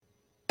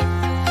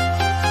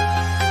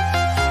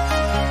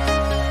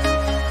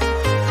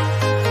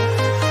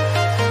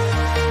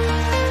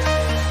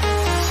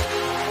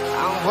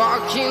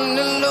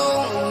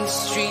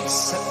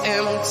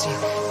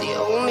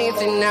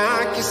thing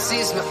I can see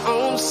is my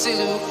own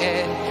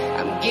silhouette.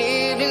 I'm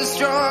getting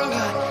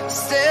stronger,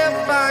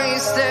 step by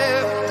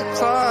step. The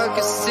clock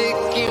is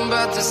ticking,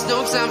 but there's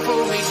no time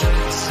for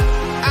regrets.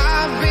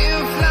 I've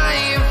been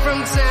flying from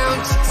town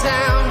to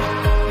town,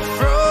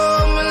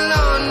 from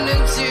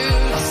London to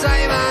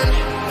Taiwan.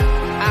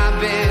 I've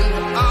been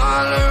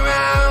all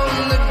around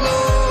the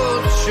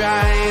globe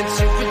trying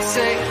to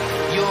protect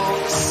your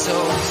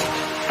soul.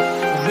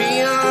 We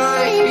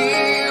are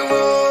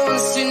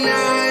heroes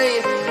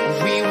tonight.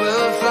 We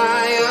will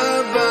fly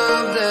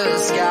above the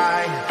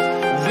sky.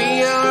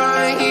 We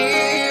are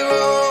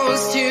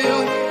heroes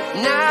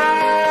tonight.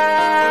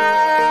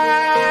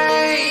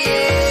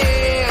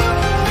 Yeah.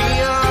 We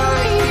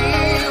are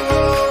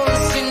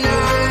heroes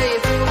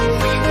tonight.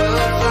 We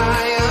will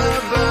fly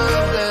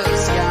above the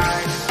sky.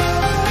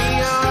 We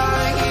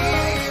are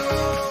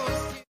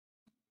heroes.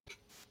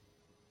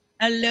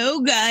 Hello,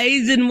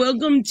 guys, and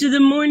welcome to the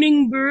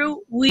Morning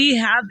Brew. We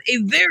have a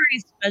very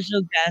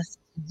special guest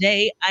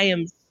today. I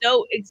am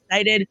so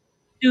excited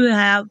to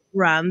have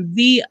Ram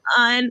V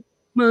on,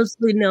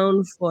 mostly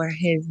known for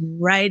his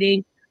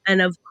writing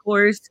and, of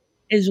course,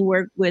 his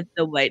work with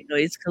the White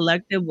Noise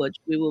Collective, which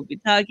we will be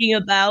talking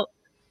about.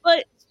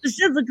 But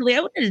specifically, I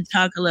wanted to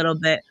talk a little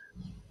bit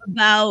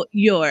about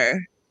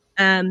your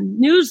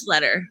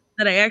newsletter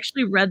that I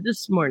actually read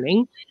this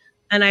morning,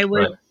 and I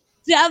was Right.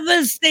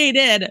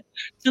 devastated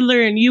to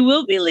learn you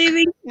will be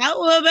leaving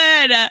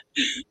Catwoman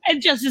and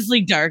Justice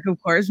League Dark,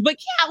 of course, but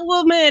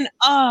Catwoman,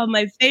 oh,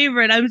 my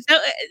favorite.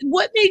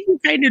 What made you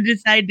kind of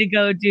decide to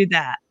go do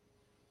that?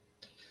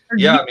 Or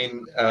Yeah, you- I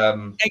mean,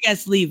 I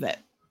guess leave it.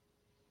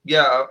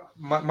 yeah,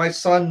 my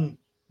son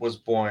was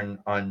born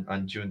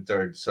on June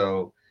 3rd,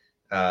 so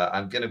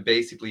I'm gonna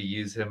basically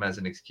use him as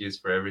an excuse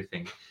for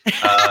everything.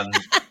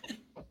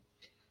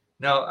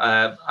 No,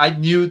 I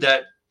knew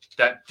that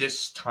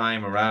this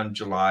time around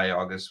July,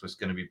 August was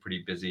going to be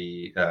pretty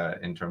busy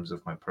in terms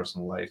of my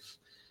personal life,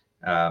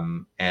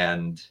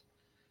 and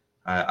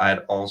I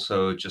had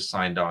also just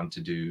signed on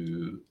to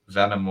do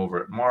Venom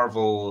over at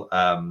Marvel,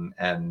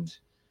 and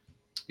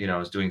I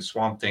was doing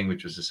Swamp Thing,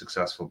 which was a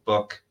successful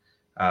book,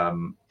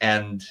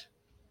 and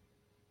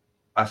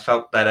I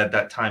felt that at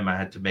that time I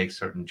had to make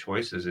certain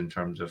choices in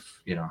terms of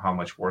how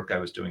much work I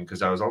was doing,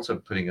 because I was also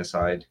putting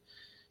aside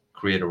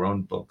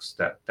creator-owned books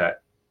that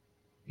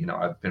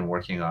I've been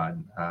working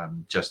on,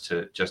 just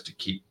to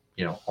keep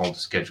all the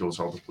schedules,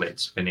 all the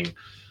plates spinning,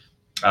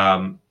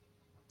 and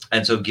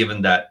so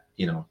given that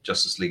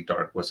Justice League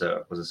Dark was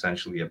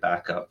essentially a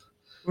backup,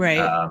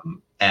 Right.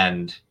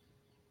 and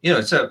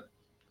it's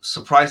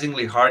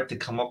surprisingly hard to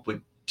come up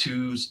with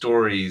 2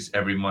 stories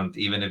every month,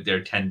 even if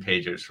they're 10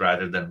 pages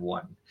rather than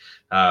 1,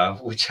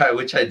 which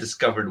I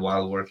discovered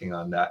while working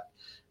on that,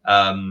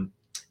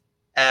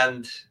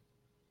 and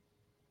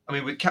I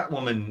mean, with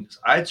Catwoman,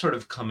 I'd sort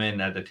of come in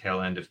at the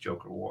tail end of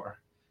Joker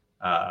War,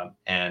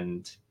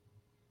 and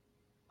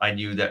I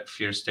knew that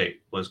Fear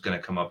State was going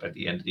to come up at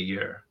the end of the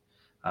year,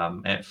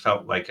 and it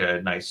felt like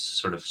a nice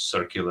sort of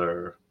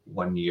circular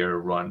 1-year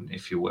run,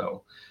 if you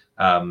will.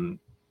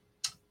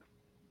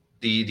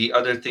 The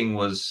other thing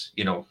was,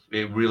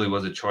 it really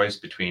was a choice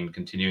between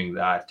continuing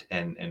that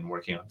and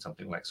working on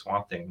something like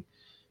Swamp Thing,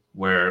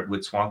 where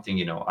with Swamp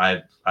Thing,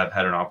 I've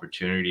had an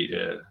opportunity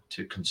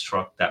to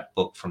construct that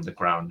book from the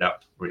ground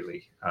up,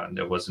 really.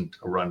 There wasn't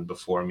a run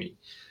before me.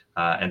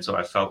 And so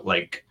I felt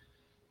like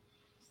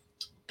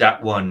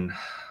that one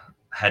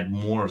had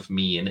more of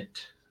me in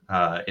it,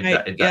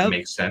 if that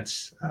makes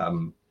sense.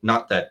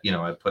 Not that,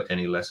 I put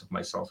any less of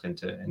myself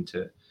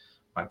into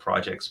my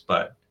projects,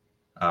 but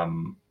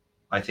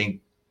I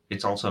think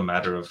it's also a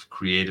matter of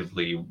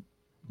creatively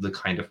the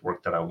kind of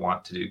work that I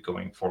want to do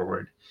going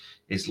forward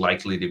is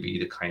likely to be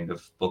the kind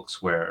of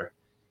books where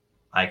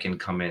I can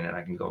come in and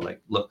I can go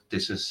like, look,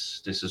 this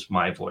is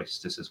my voice,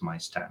 this is my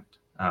stand.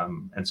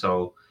 And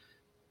so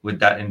with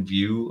that in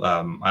view,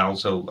 I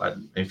also,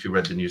 if you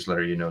read the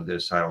newsletter,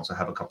 this, I also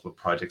have a couple of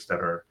projects that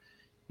are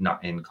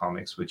not in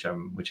comics, which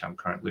I'm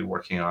currently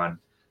working on.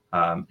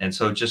 And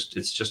so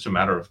it's just a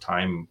matter of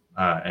time.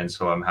 And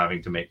so I'm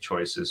having to make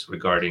choices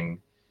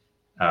regarding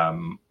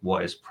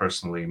what is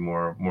personally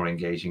more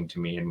engaging to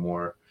me and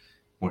more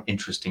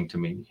interesting to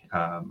me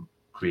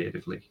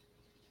creatively.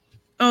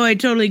 Oh, I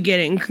totally get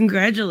it. And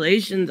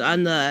congratulations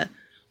on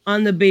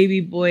the baby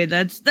boy.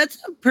 That's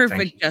a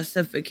perfect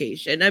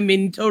justification. I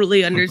mean,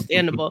 totally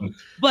understandable.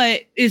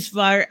 But as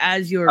far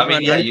as your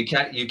you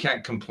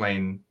can't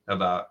complain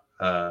about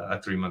a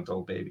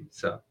 3-month-old baby.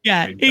 So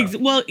yeah,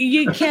 well,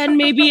 you can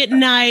maybe at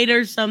night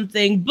or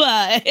something,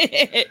 but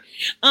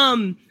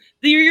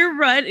your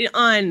run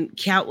on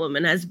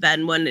Catwoman has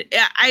been one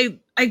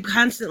I'm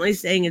constantly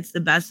saying it's the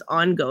best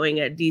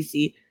ongoing at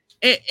DC,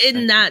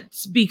 and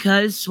that's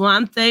because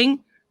Swamp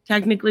Thing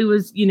technically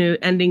was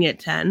ending at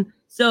 10,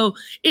 so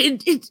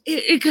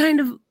it kind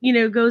of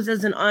goes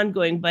as an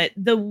ongoing. But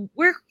the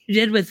work you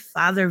did with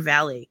Father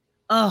Valley,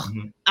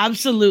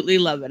 absolutely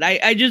love it.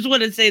 I just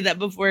want to say that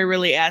before I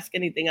really ask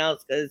anything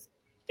else, because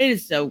it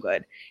is so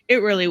good.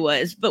 It really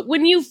was. But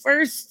when you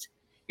first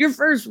your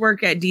first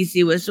work at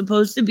DC was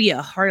supposed to be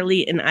a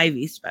Harley and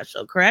Ivy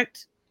special,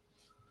 correct?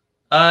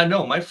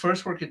 No, my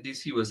first work at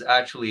DC was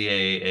actually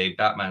a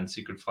Batman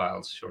Secret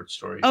Files short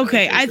story.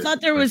 Okay, I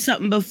thought there was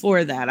something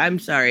before that. I'm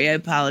sorry. I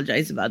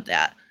apologize about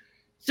that.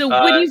 So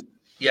when you...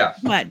 Yeah.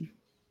 What?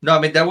 No, I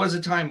mean, there was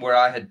a time where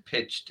I had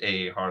pitched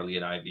a Harley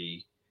and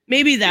Ivy.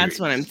 Maybe that's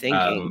what I'm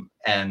thinking.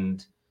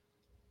 And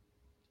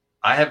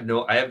I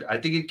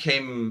think it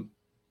came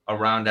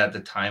around at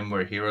the time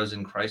where Heroes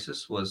in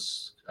Crisis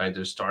was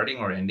either starting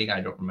or ending. I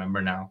don't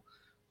remember now.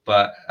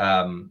 But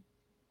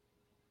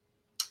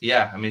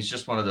yeah, I mean, it's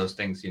just one of those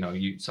things, you know,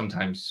 you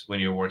sometimes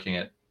when you're working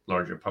at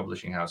larger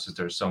publishing houses,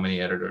 there's so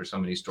many editors, so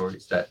many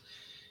stories that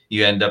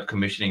you end up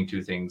commissioning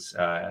two things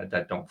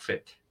that don't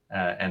fit.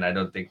 And I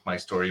don't think my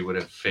story would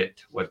have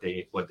fit what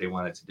they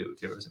wanted to do with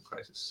Heroes in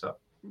Crisis. So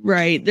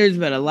right, there's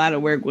been a lot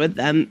of work with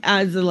them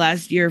as the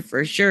last year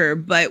for sure.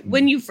 But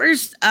when you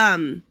first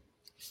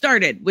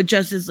started with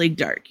Justice League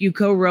Dark, you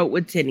co-wrote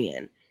with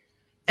Tinian.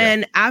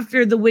 And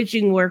after the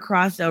Witching War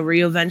crossover,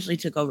 you eventually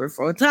took over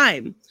full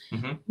time.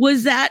 Mm-hmm.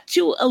 Was that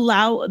to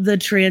allow the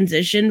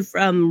transition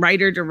from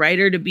writer to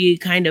writer to be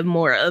kind of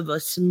more of a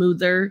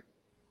smoother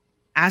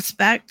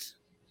aspect?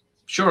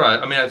 Sure.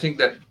 I mean, I think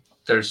that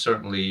there's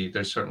certainly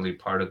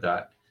part of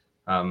that.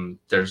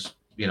 There's,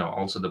 you know,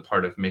 also the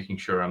part of making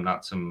sure I'm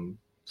not some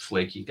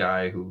flaky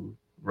guy who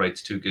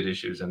writes 2 good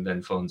issues and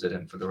then phones it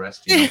in for the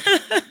rest. You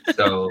know?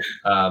 So,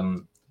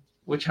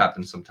 which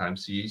happens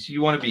sometimes. So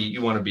you want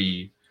to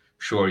be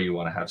sure you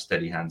want to have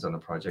steady hands on the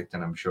project,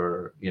 and I'm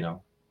sure, you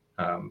know,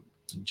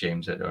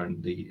 James had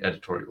earned the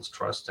editorial's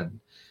trust, and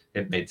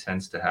it made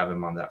sense to have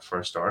him on that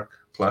first arc.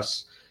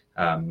 Plus,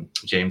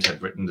 James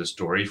had written the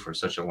story for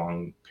such a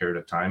long period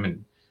of time,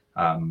 and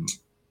I'm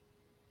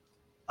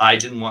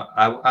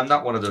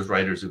not one of those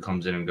writers who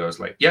comes in and goes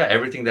like, yeah,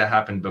 everything that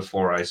happened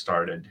before I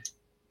started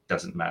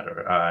doesn't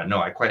matter.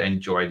 No, I quite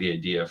enjoy the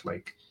idea of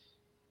like,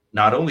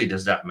 not only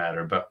does that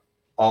matter, but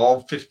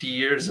all 50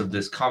 years of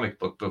this comic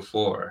book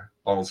before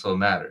also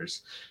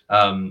matters.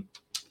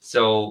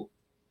 So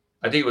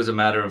I think it was a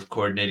matter of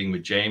coordinating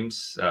with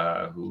James,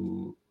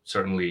 who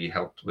certainly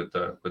helped with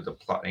the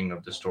plotting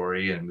of the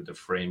story and with the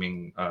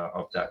framing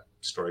of that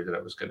story that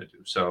I was going to do.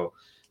 So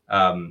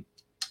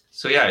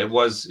yeah, it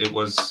was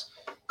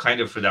kind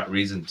of for that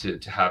reason to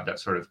have that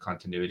sort of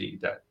continuity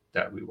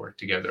that we worked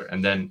together.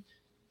 And then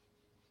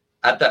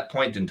at that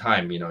point in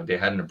time, you know, they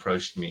hadn't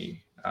approached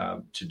me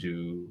to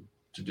do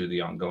the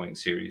ongoing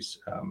series.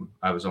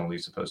 I was only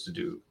supposed to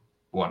do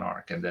one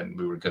arc, and then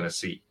we were going to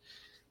see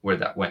where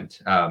that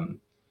went.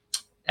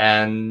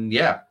 And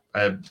yeah,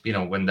 you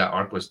know, when that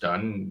arc was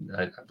done,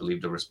 I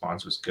believe the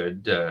response was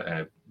good.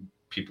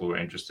 People were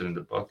interested in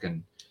the book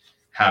and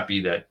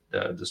happy that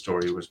the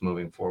story was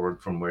moving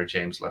forward from where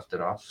James left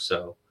it off.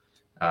 So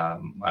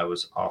I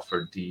was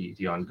offered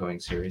the ongoing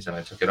series, and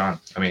I took it on.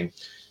 I mean,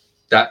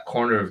 that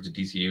corner of the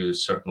DCU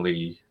is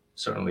certainly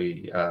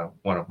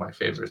one of my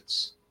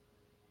favorites.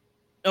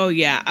 Oh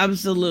yeah,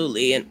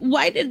 absolutely. And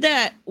why did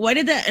that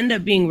end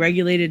up being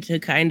regulated to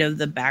kind of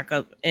the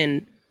backup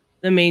in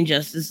the main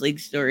Justice League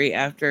story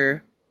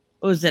after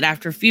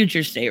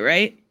Future State,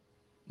 right?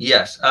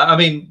 Yes. I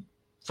mean,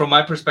 from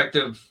my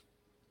perspective,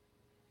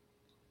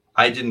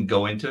 I didn't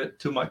go into it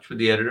too much with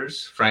the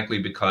editors, frankly,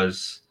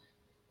 because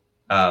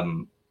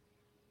you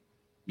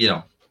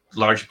know,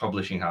 large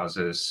publishing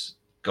houses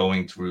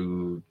going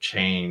through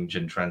change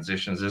and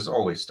transitions, there's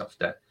always stuff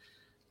that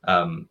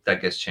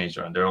gets changed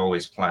around. There are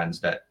always plans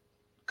that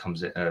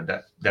comes in,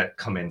 that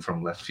come in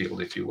from left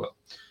field, if you will.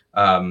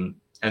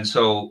 And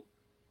so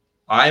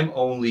I'm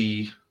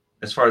only,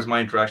 as far as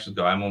my interactions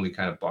go, I'm only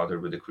kind of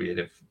bothered with the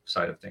creative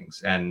side of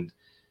things. And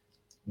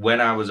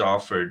when I was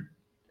offered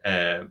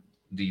the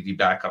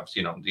backups,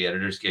 you know, the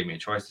editors gave me a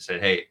choice to say,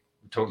 hey,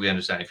 totally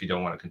understand if you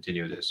don't want to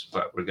continue this,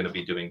 but we're going to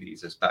be doing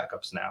these as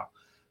backups now.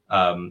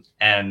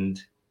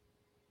 And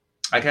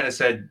I kind of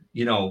said,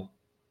 you know,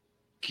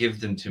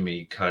 give them to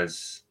me,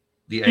 because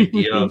the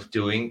idea of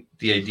doing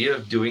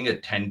a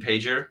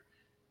 10-pager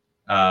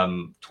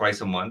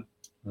twice a month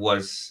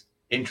was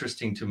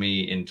interesting to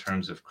me in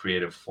terms of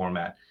creative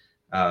format,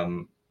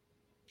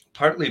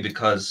 partly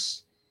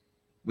because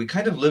we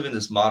kind of live in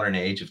this modern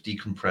age of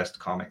decompressed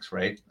comics,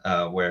 right?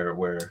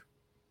 Where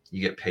you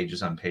get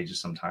pages on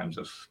pages sometimes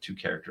of 2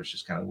 characters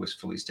just kind of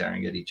wistfully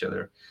staring at each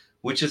other,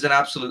 which is an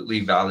absolutely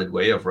valid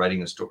way of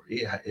writing a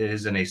story. It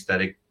is an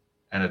aesthetic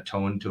and a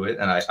tone to it,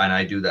 and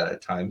I do that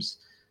at times.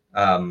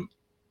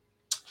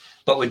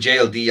 But with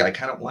JLD, I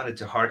kind of wanted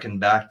to harken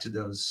back to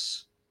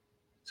those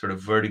sort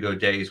of Vertigo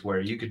days where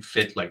you could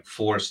fit like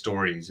 4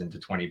 stories into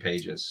 20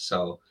 pages.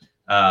 So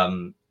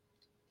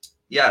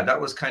yeah,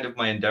 that was kind of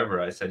my endeavor.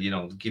 I said, you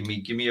know, give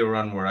me a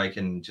run where I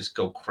can just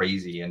go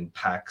crazy and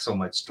pack so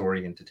much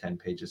story into 10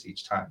 pages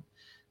each time.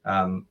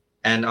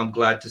 And I'm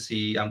glad to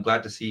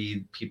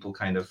see people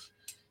kind of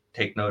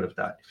take note of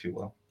that, if you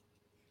will.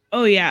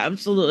 Oh yeah,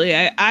 absolutely.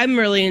 I'm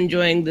really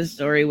enjoying the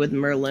story with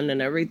Merlin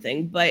and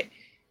everything, but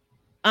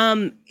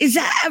is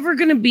that ever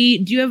going to be,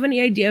 do you have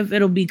any idea if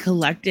it'll be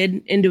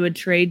collected into a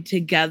trade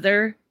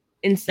together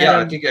instead Yeah,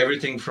 I of think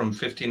everything from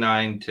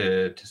 59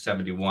 to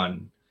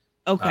 71,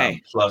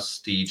 okay.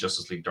 plus the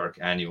Justice League Dark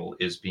Annual,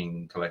 is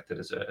being collected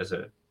as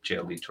a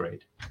JLD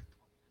trade.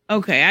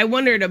 Okay, I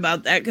wondered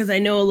about that because I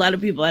know a lot of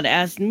people had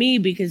asked me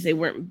because they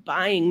weren't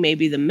buying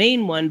maybe the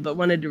main one, but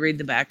wanted to read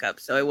the backup,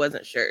 so I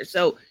wasn't sure.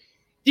 So,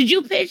 did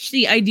you pitch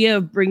the idea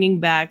of bringing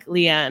back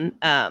Leanne,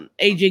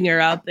 aging her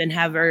up and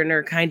having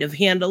her kind of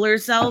handle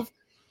herself,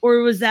 or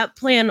was that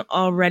plan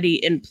already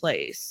in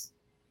place?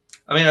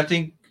 I mean, I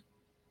think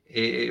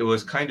it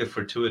was kind of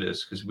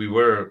fortuitous because we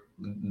were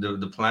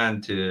the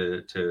plan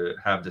to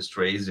have the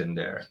strays in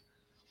there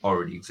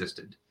already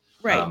existed,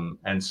 Right.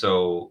 and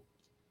so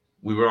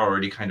we were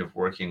already kind of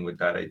working with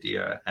that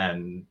idea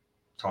and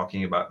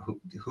talking about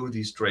who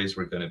these strays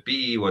were going to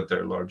be, what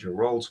their larger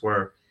roles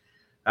were,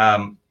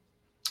 and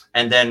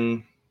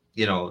then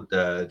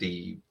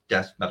the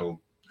death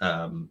metal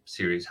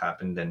series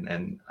happened,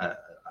 and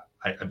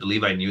I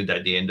believe I knew that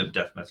at the end of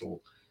death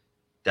metal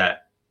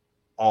that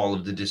all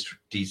of the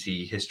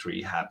DC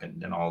history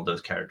happened and all of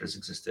those characters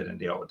existed, and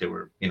they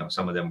were,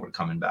 some of them were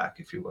coming back,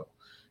 if you will.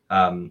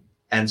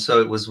 And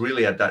so it was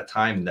really at that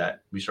time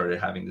that we started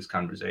having this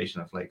conversation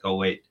of like, oh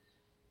wait,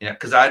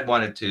 because I'd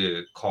wanted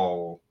to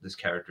call this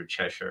character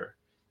Cheshire,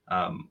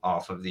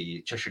 off of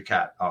the Cheshire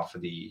Cat, off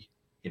of the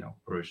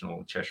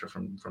original Cheshire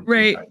from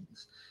Right.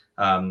 Titans.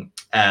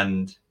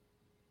 And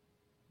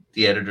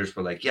the editors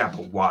were like, yeah,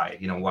 but why?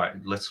 Why?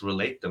 Let's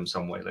relate them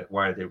some way. Like,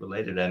 why are they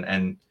related?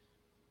 And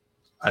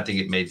I think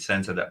it made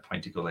sense at that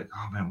point to go like,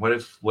 oh man, what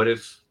if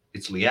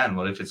it's Leanne?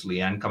 What if it's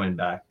Leanne coming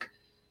back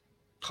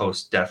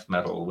post death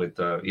metal with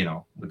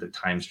the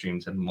time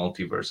streams and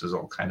multiverses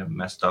all kind of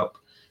messed up,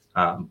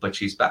 but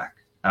she's back.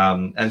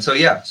 And so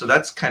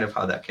that's kind of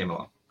how that came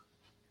along.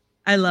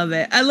 I love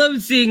it. I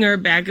love seeing her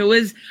back.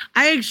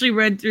 I actually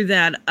read through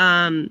that.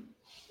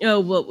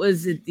 What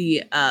was it?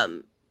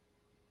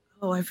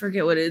 I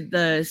forget what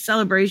the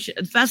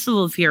celebration,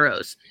 Festival of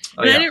Heroes.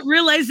 I didn't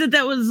realize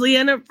that was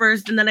Leanne at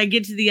first, and then I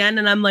get to the end,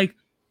 and I'm like,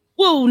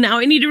 whoa! Now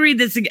I need to read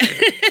this again.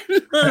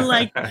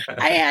 Like,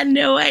 I had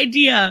no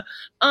idea.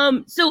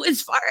 So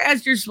as far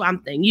as your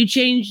Swamp Thing, you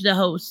changed the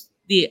host,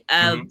 the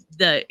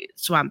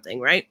Swamp Thing,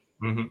 right?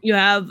 Mm-hmm. You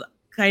have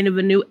kind of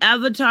a new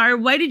avatar.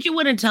 Why did you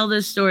want to tell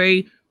this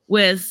story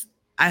with,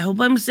 I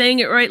hope I'm saying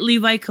it right,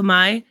 Levi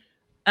Kamei,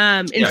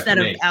 instead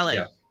of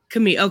Alec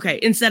Kamei? Okay,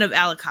 instead of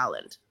Alec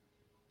Holland.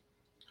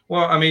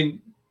 Well, I mean,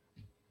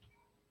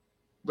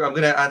 I'm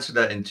going to answer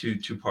that in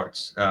two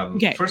parts.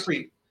 Okay.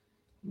 Firstly,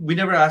 we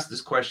never asked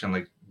this question,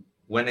 like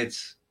when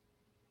it's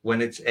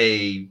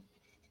a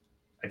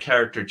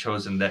character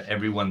chosen that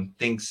everyone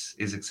thinks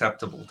is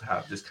acceptable to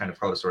have this kind of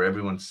host, or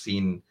everyone's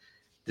seen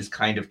this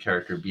kind of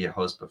character be a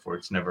host before.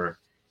 It's never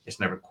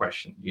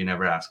questioned. You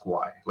never ask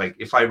why. Like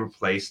if I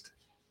replaced,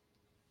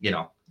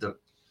 a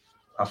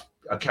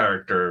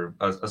character,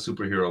 a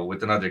superhero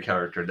with another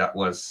character that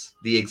was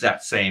the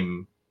exact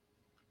same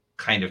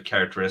kind of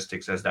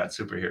characteristics as that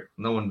superhero,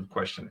 no one would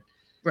question it.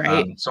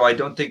 Right. So I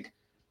don't think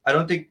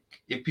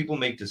if people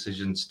make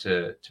decisions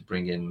to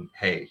bring in,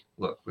 hey,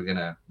 look, we're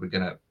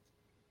gonna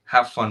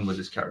have fun with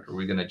this character.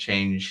 We're gonna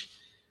change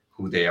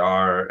who they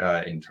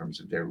are in terms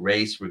of their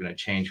race. We're gonna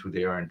change who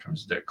they are in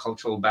terms of their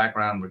cultural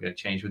background. We're gonna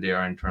change who they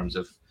are in terms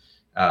of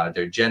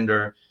their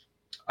gender.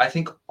 I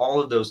think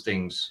all of those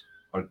things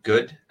are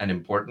good and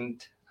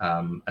important,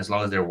 as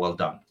long as they're well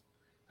done.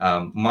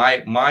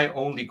 My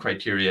only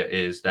criteria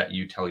is that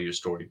you tell your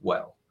story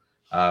well,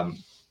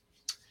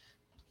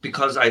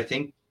 because I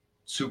think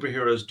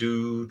superheroes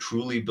do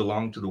truly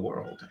belong to the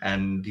world,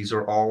 and these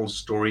are all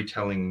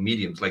storytelling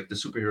mediums. Like the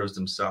superheroes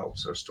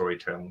themselves are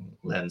storytelling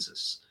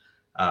lenses,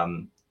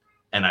 and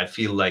I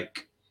feel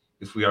like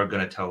if we are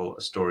going to tell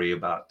a story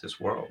about this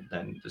world,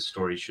 then the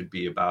story should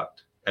be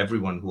about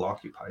everyone who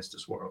occupies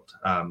this world.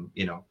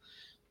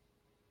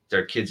 There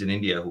are kids in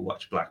India who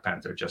watch Black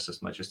Panther just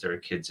as much as there are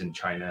kids in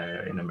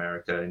China, in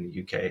America, in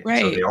the UK.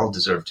 Right. So they all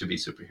deserve to be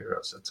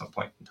superheroes at some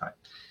point in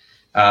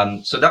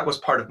time. So that was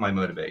part of my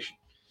motivation.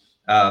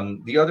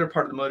 The other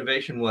part of the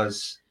motivation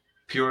was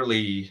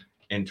purely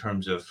in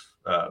terms of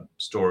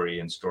story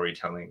and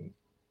storytelling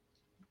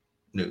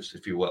news,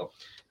 if you will,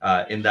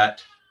 in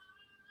that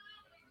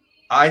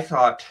I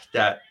thought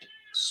that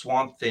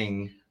Swamp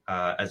Thing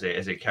as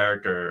a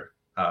character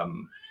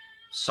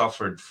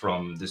suffered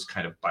from this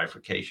kind of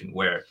bifurcation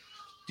where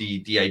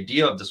the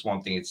idea of the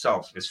Swamp Thing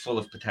itself is full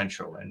of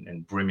potential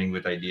and brimming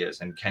with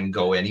ideas and can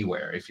go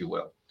anywhere, if you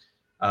will.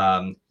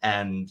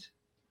 And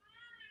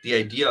the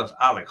idea of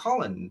Alec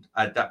Holland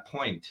at that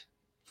point,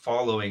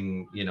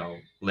 following,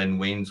 Len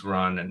Wayne's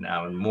run and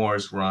Alan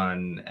Moore's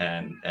run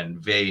and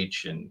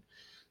Veitch and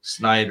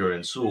Snyder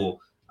and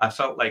Sewell, I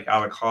felt like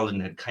Alec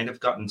Holland had kind of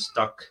gotten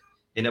stuck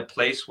in a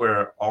place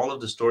where all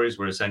of the stories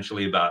were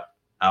essentially about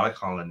Alec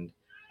Holland,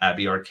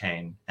 Abby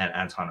Arcane, and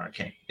Anton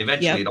Arcane.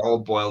 Eventually, It all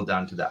boiled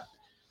down to that.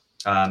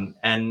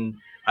 And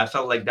I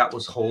felt like that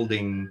was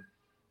holding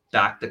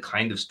back the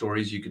kind of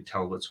stories you could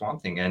tell with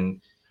Swamp Thing.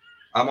 And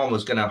I'm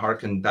almost going to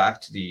harken back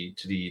to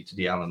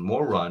the Alan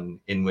Moore run,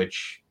 in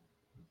which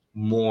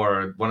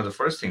one of the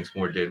first things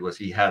Moore did was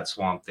he had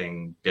Swamp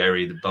Thing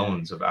bury the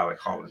bones of Alec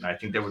Holland. I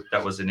think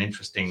that was an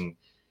interesting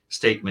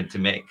statement to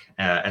make.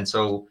 And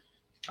so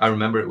I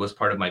remember it was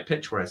part of my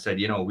pitch where I said,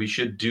 we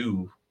should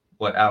do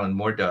what Alan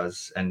Moore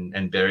does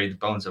and bury the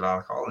bones of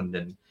Alec Holland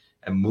and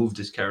move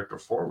this character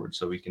forward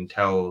so we can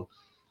tell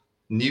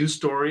new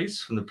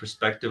stories from the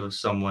perspective of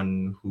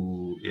someone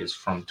who is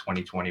from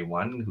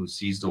 2021, who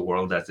sees the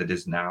world as it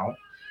is now,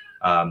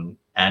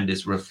 and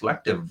is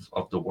reflective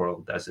of the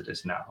world as it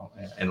is now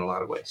in a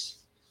lot of ways.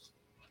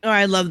 Oh,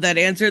 I love that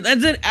answer.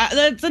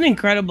 That's an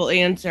incredible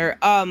answer.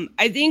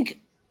 I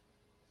think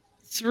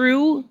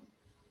through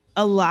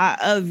a lot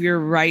of your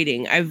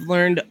writing, I've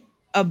learned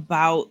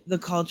about the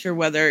culture,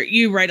 whether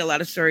you write a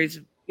lot of stories,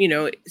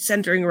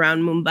 centering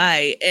around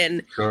Mumbai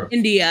and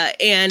India,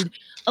 and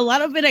a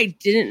lot of it I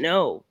didn't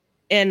know.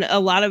 And a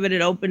lot of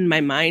it opened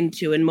my mind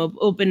to and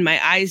opened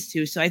my eyes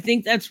to. So I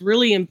think that's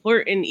really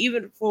important,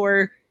 even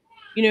for,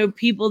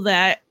 people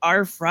that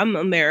are from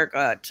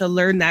America, to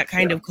learn that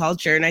kind of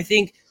culture. And I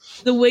think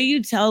the way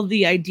you tell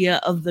the idea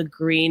of the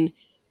green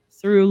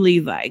through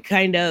Levi,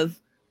 kind of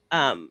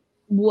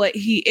what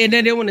he, and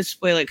I don't want to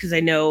spoil it because I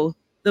know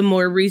the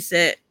more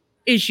recent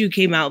issue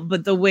came out,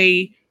 but the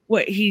way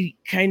what he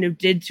kind of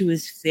did to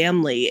his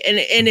family. And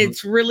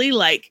it's really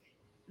like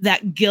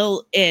that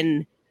guilt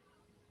and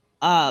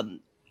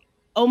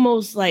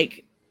almost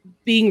like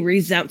being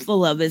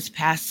resentful of his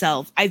past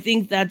self. I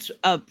think that's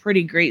a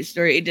pretty great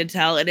story to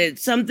tell. And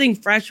it's something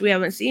fresh we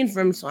haven't seen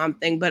from Swamp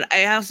Thing. But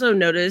I also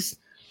noticed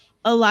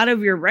a lot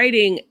of your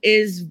writing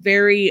is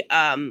very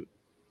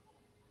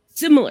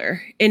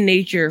similar in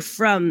nature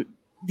from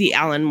the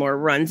Alan Moore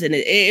runs. And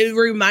it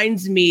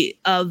reminds me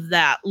of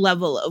that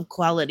level of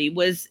quality.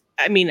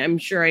 I'm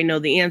sure I know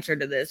the answer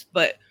to this,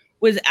 but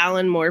was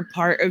Alan Moore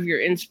part of your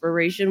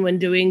inspiration when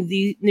doing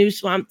the new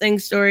Swamp Thing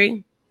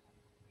story?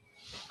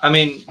 I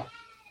mean,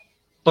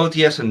 both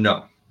yes and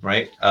no,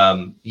 right?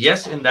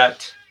 Yes, in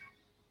that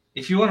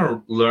if you want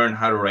to learn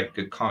how to write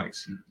good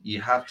comics,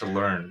 you have to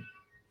learn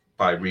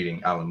by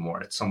reading Alan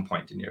Moore at some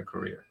point in your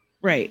career.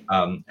 Right.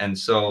 And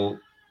so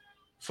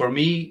for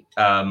me,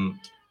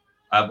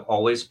 I've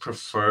always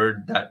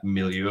preferred that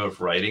milieu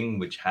of writing,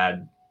 which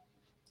had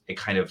a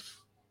kind of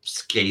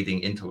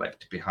scathing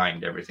intellect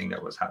behind everything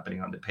that was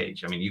happening on the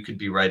page. I mean, you could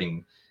be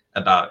writing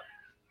about,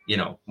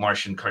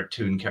 Martian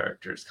cartoon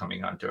characters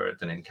coming onto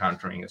Earth and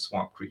encountering a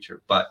swamp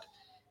creature, but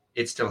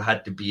it still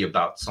had to be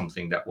about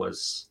something that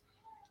was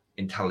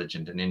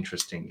intelligent and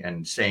interesting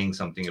and saying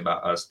something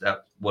about us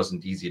that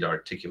wasn't easy to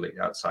articulate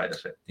outside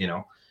of it,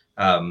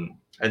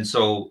 And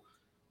so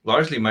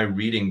largely my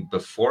reading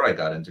before I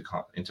got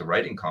into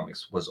writing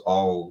comics was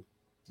all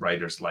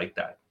writers like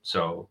that.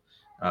 So,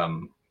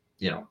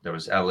 there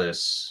was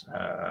Ellis,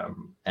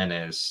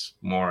 Ennis,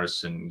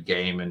 Morrison,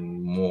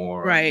 Gaiman,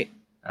 Moore, right.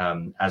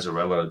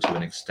 Azzarello to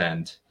an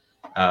extent.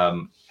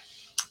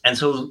 And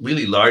so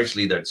really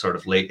largely that sort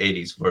of late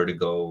 80s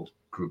Vertigo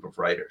group of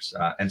writers.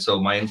 And so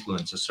my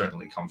influences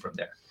certainly come from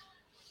there.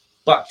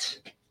 But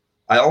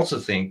I also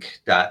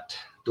think that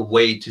the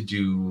way to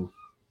do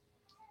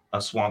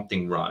a Swamp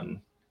Thing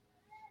run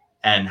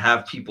and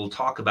have people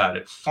talk about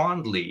it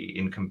fondly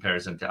in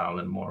comparison to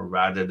Alan Moore,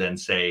 rather than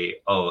say,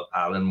 oh,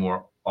 Alan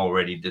Moore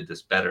already did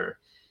this better,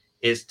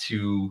 is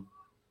to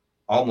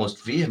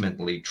almost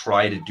vehemently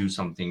try to do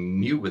something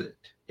new with it,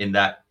 in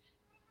that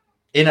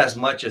in as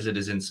much as it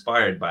is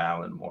inspired by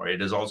Alan Moore,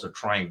 it is also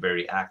trying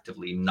very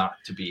actively not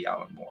to be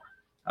Alan Moore.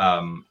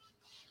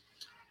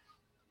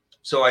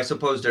 So I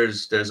suppose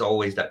there's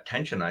always that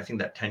tension. I think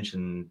that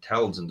tension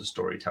tells in the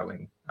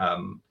storytelling.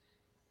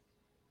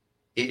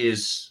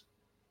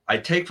 I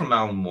take from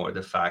Alan Moore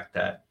the fact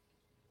that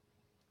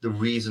the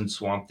reason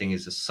Swamp Thing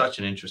is such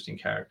an interesting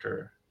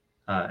character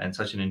and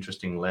such an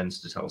interesting lens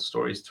to tell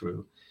stories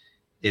through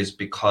is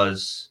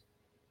because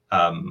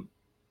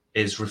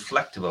is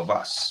reflective of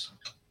us.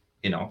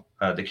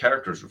 The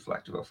character is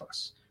reflective of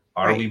us.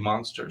 Are we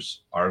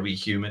monsters? Are we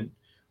human?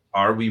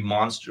 Are we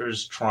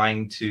monsters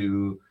trying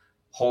to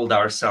hold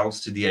ourselves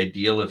to the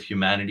ideal of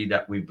humanity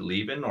that we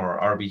believe in? Or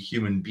are we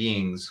human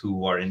beings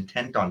who are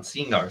intent on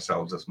seeing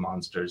ourselves as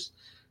monsters?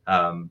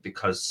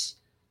 Because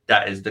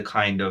that is the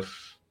kind of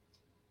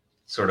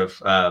sort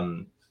of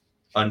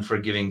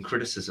unforgiving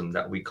criticism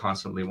that we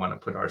constantly want to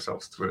put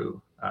ourselves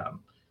through.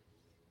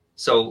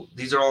 So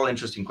these are all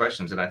interesting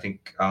questions, and I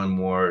think Alan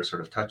Moore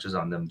sort of touches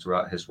on them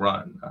throughout his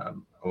run,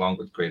 along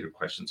with greater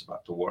questions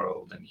about the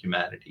world and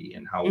humanity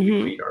and how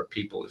we treat our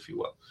people, if you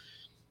will.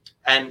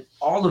 And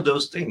all of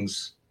those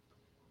things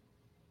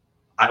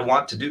I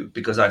want to do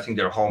because I think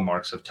they're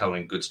hallmarks of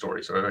telling good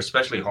stories, or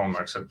especially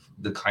hallmarks of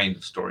the kind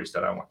of stories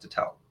that I want to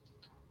tell.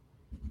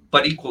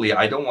 But equally,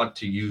 I don't want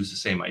to use the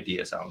same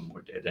ideas Alan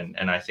Moore did.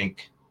 And I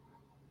think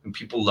when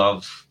people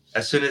love,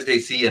 as soon as they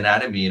see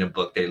anatomy in a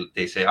book,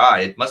 they say,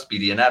 it must be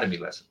the anatomy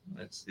lesson.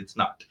 It's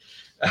not.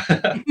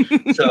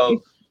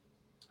 So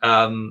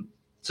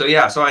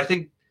I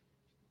think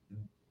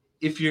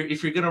if you're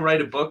going to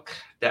write a book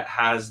that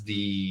has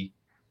the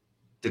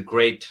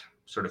great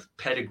sort of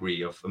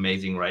pedigree of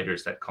amazing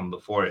writers that come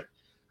before it,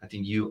 I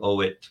think you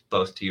owe it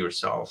both to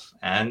yourself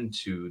and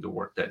to the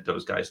work that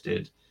those guys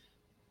did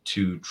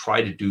to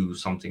try to do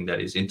something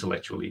that is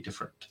intellectually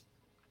different.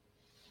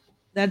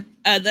 That's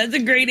a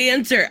great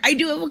answer. I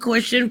do have a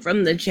question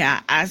from the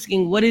chat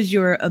asking, what is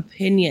your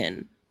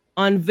opinion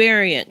on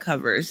variant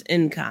covers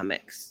in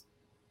comics?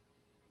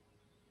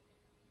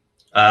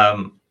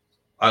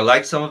 I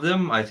like some of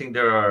them. I think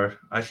there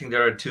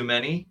are too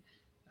many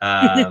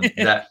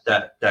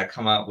that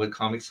come out with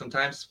comics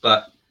sometimes.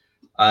 But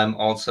I'm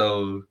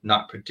also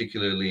not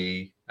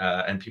particularly,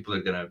 and people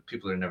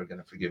are never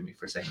gonna forgive me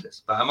for saying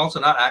this, but I'm also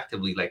not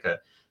actively like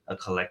a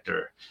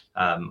collector.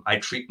 I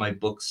treat my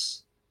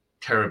books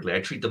terribly. I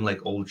treat them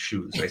like old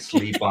shoes. I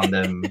sleep on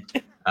them.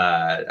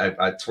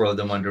 I throw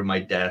them under my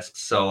desk.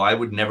 So I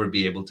would never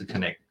be able to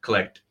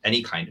collect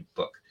any kind of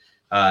book.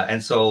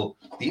 And so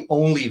the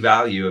only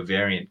value a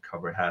variant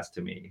cover has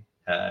to me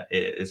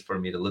is for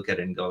me to look at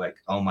it and go like,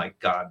 oh my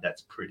God,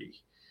 that's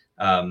pretty.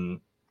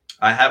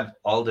 I have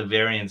all the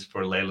variants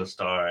for Layla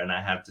Starr, and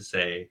I have to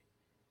say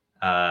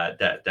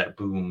that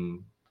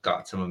Boom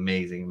got some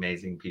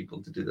amazing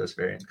people to do those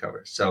variant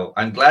covers. So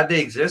I'm glad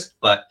they exist,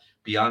 but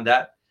beyond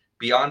that,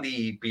 beyond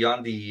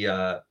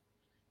the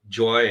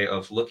joy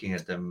of looking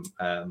at them,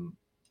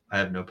 I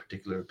have no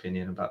particular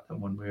opinion about them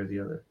one way or the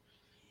other.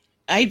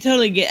 I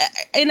totally get,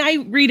 and I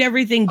read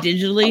everything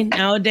digitally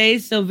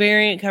nowadays. So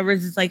variant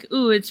covers, it's like,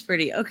 ooh, it's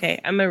pretty.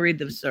 Okay, I'm gonna read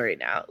the story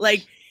now.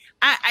 Like,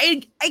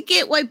 I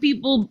get why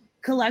people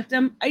collect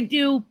them. I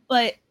do,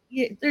 but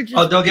they're just.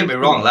 Oh, don't get me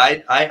wrong.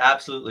 I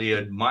absolutely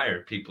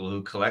admire people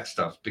who collect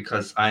stuff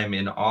because I'm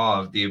in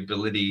awe of their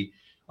ability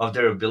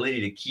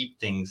to keep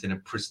things in a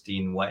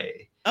pristine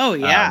way. Oh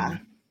yeah.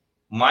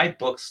 My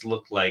books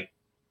look like,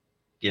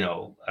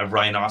 a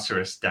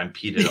rhinoceros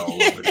stampeded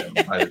all over them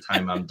by the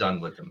time I'm done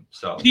with them.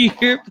 So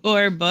your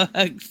poor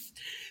books.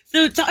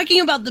 So talking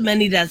about the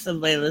many deaths of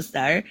Layla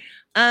Starr,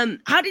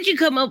 how did you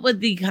come up with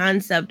the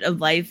concept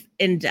of life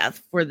and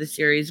death for the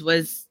series?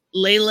 Was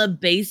Layla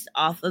based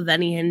off of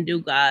any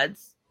Hindu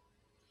gods?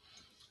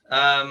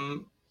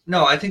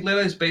 No, I think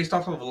Layla is based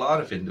off of a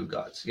lot of Hindu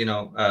gods.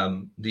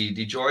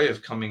 The joy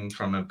of coming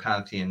from a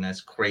pantheon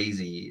as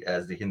crazy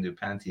as the Hindu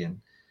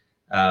pantheon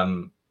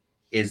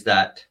is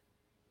that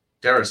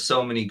there are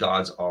so many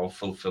gods all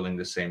fulfilling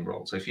the same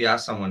role. So if you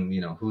ask someone,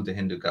 who the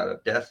Hindu god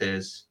of death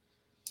is,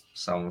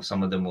 some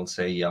of them will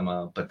say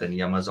Yama, but then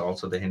Yama is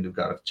also the Hindu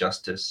god of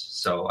justice.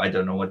 So I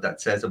don't know what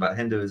that says about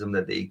Hinduism,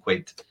 that they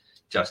equate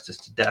justice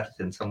to death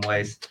in some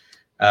ways.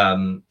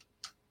 Then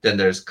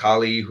there's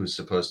Kali, who's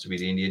supposed to be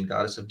the Indian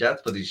goddess of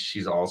death, but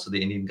she's also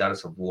the Indian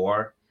goddess of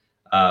war.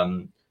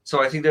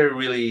 So I think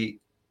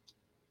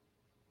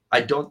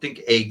I don't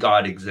think a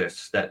god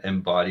exists that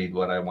embodied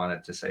what I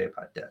wanted to say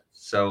about death.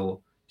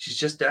 So she's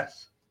just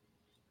death.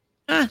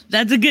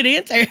 That's a good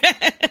answer.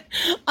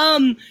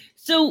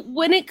 So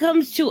when it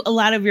comes to a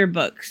lot of your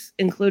books,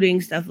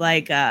 including stuff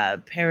like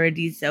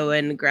Paradiso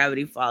and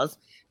Gravity Falls,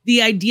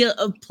 the idea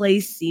of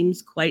place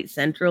seems quite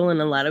central in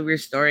a lot of your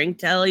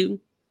storytelling,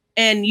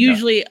 and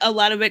usually a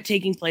lot of it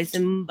taking place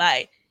in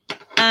Mumbai.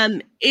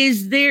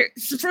 Is there,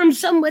 from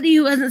somebody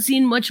who hasn't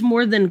seen much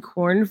more than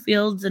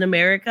cornfields in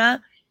America,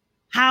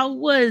 how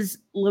was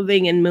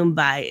living in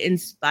Mumbai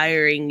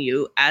inspiring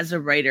you as a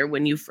writer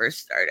when you first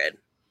started?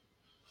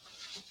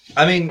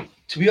 I mean,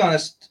 to be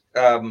honest,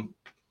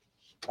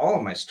 all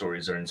of my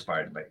stories are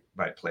inspired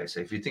by place.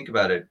 If you think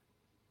about it,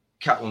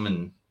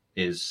 Catwoman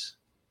is,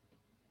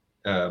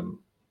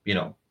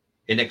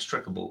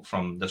 inextricable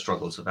from the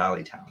struggles of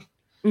Alleytown.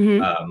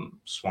 Mm-hmm.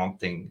 Swamp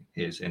Thing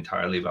is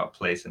entirely about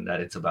place, and that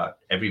it's about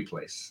every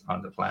place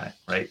on the planet,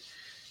 right?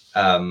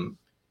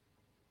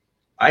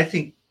 I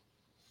think,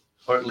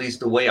 or at least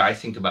the way I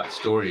think about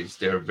stories,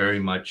 they're very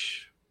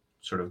much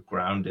sort of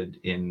grounded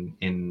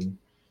in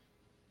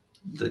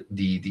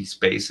the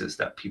spaces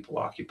that people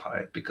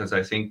occupy, because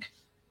I think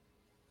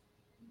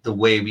the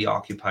way we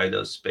occupy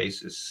those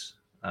spaces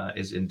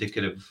is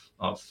indicative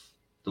of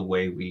the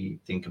way we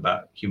think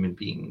about human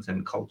beings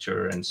and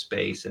culture and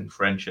space and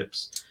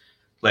friendships.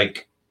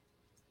 Like,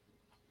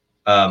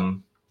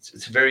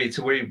 it's a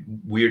very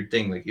weird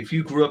thing. Like, if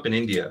you grew up in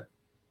India,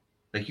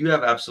 like, you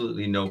have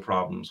absolutely no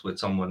problems with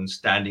someone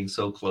standing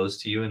so close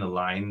to you in a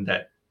line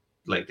that,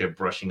 like, they're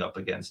brushing up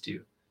against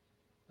you.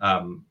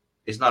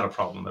 It's not a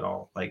problem at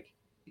all. Like,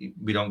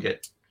 we don't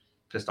get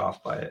pissed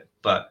off by it.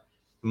 But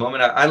the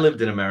moment I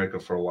lived in America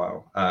for a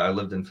while, I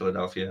lived in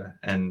Philadelphia,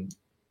 and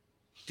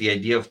the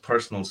idea of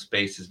personal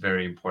space is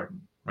very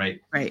important,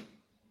 right? Right.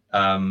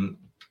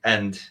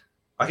 And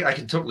I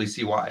can totally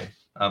see why.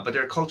 But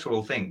there are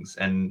cultural things,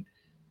 and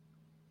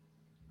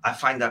I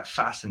find that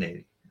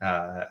fascinating.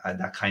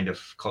 That kind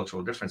of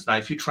cultural difference. Now,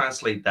 if you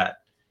translate that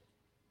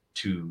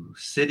to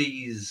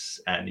cities,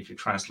 and if you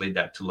translate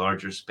that to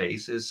larger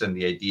spaces, and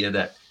the idea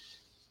that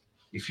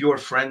if you're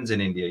friends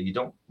in India, you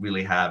don't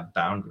really have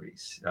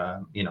boundaries.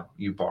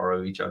 You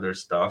borrow each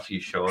other's stuff,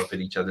 you show up at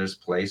each other's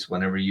place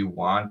whenever you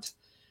want.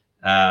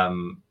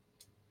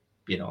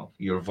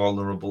 You're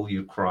vulnerable,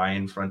 you cry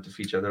in front of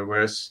each other.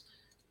 Whereas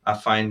I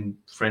find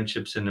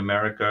friendships in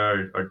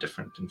America are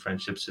different, and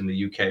friendships in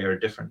the UK are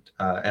different.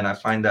 And I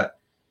find that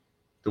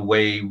the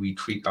way we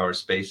treat our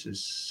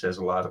spaces says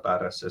a lot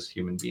about us as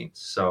human beings.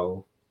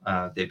 So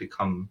they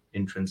become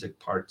intrinsic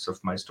parts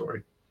of my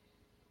story.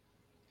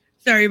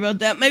 Sorry about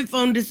that. My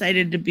phone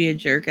decided to be a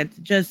jerk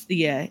at just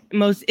the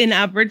most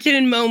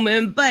inopportune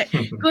moment. But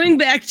going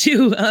back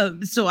to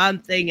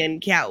Swamp Thing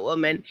and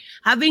Catwoman,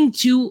 having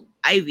two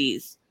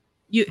Ivies,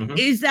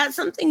 is that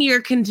something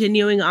you're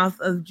continuing off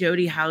of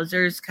Jody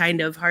Houser's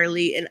kind of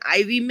Harley and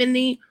Ivy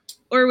mini?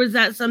 Or was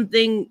that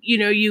something,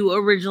 you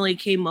originally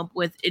came up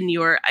with in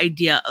your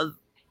idea of,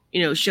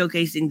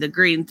 showcasing the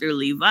green through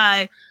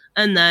Levi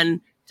and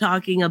then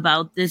talking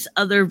about this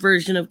other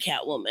version of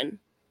Catwoman?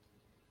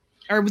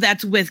 Or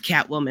that's with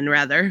Catwoman,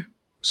 rather.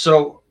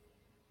 So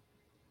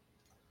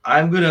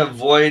I'm going to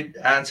avoid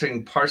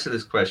answering parts of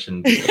this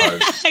question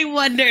because I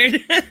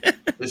wondered.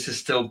 This is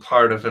still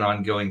part of an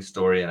ongoing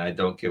story and I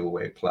don't give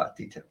away plot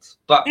details.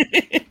 But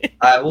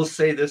I will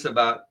say this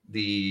about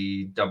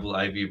the double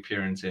Ivy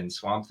appearance in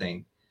Swamp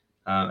Thing.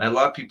 And a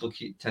lot of people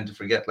tend to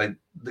forget, like,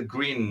 the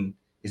green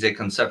is a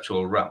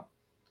conceptual realm.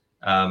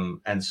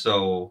 And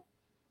so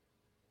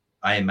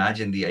I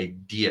imagine the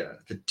idea,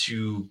 the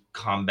two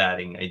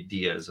combating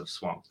ideas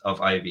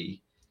of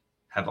Ivy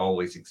have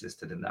always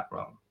existed in that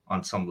realm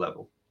on some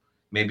level.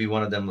 Maybe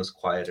one of them was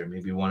quieter.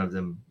 Maybe one of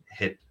them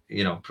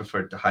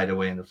preferred to hide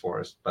away in the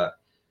forest, but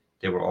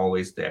they were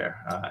always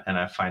there. And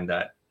I find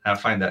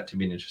that to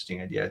be an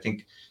interesting idea. I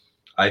think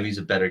Ivy's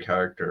a better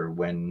character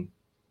when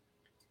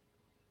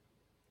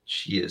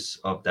she is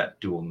of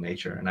that dual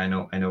nature. And I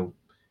know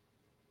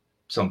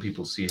some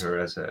people see her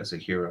as a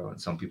hero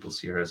and some people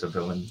see her as a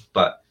villain,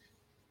 but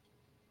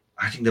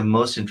I think the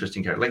most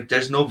interesting character, like,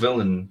 there's no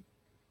villain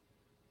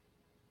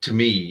to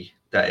me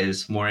that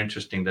is more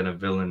interesting than a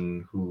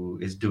villain who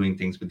is doing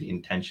things with the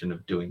intention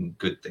of doing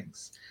good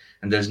things.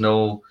 And there's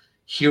no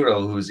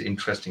hero who's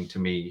interesting to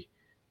me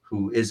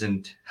who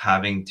isn't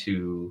having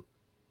to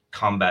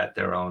combat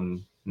their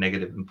own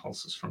negative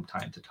impulses from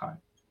time to time,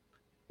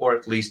 or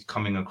at least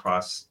coming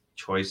across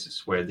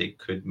choices where they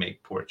could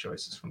make poor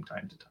choices from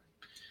time to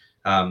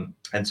time.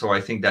 And so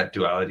I think that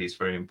duality is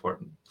very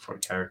important for a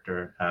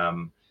character.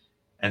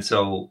 And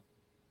so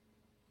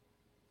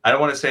I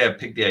don't want to say I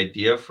picked the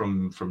idea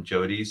from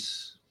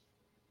Jodie's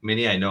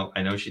mini. I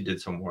know she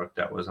did some work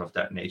that was of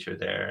that nature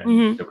there,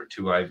 and there were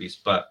two Ivies,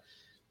 but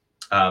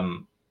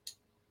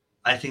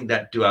I think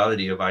that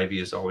duality of Ivy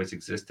has always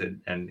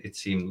existed, and it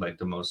seemed like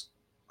the most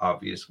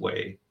obvious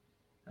way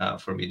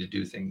for me to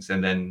do things.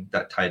 And then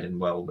that tied in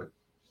well with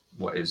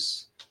what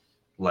is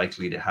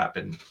likely to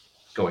happen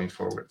going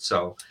forward.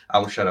 So I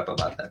will shut up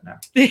about that now.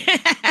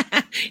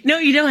 No,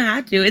 you don't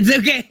have to. It's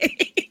okay.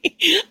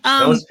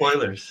 No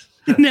spoilers.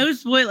 No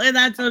spoiler.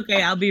 That's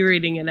okay. I'll be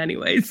reading it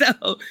anyway.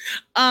 So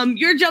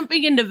you're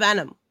jumping into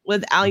Venom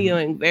with Al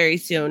Ewing very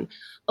soon.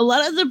 A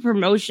lot of the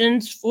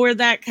promotions for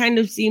that kind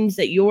of seems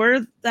that you're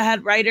the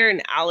head writer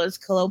and Al is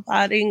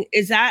co-potting.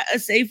 Is that a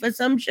safe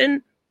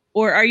assumption?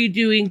 Or are you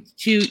doing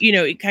two,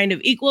 kind of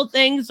equal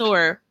things?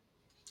 Or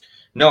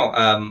no,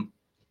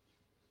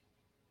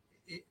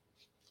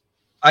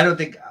 I don't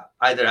think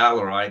either Al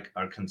or I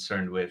are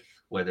concerned with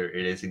whether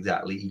it is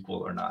exactly equal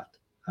or not.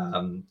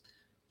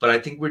 But I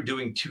think we're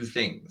doing two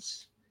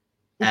things.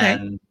 Okay.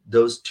 And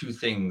those two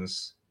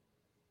things,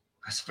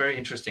 that's very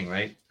interesting,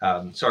 right?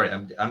 Sorry,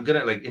 I'm going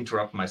to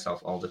interrupt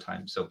myself all the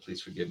time, so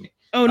please forgive me.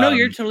 Oh, no,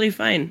 you're totally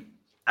fine.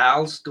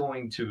 Al's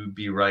going to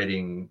be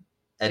writing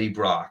Eddie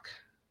Brock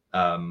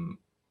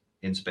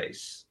in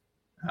space.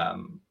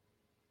 And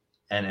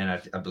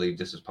I believe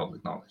this is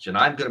public knowledge. And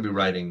I'm going to be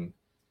writing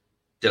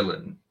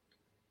Dylan,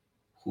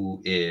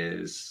 who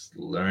is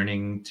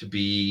learning to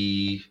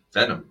be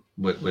Venom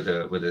with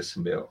a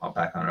symbiote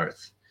back on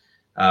Earth.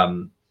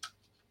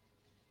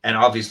 And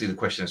obviously the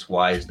question is,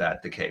 why is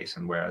that the case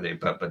and where are they?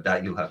 But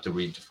that you'll have to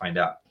read to find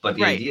out. But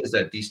the idea is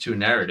that these two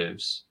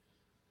narratives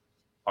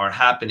are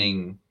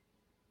happening,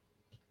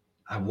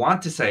 I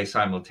want to say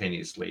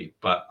simultaneously,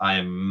 but I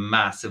am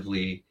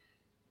massively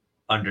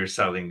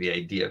underselling the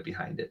idea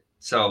behind it.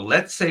 So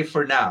let's say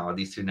for now,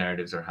 these two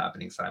narratives are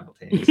happening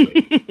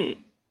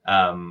simultaneously.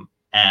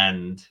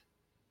 And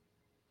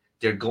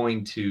they're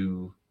going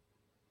to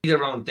be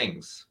their own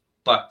things.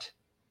 But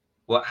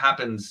what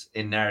happens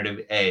in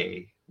narrative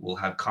A will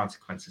have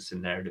consequences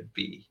in narrative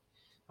B.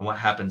 And what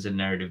happens in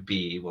narrative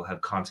B will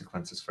have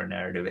consequences for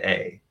narrative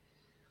A.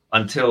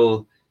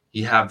 Until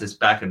you have this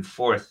back and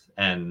forth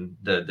and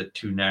the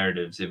two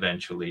narratives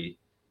eventually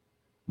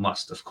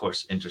must, of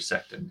course,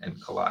 intersect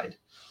and collide.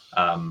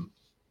 I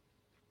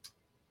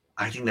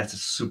think that's a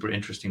super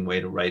interesting way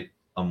to write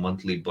a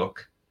monthly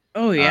book.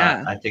 Oh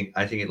yeah. I think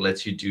it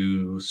lets you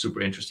do super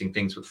interesting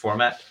things with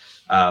format.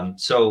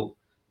 So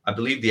I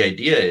believe the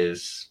idea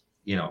is,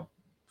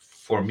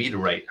 for me to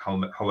write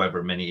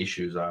however many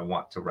issues I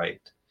want to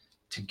write,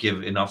 to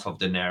give enough of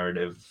the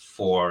narrative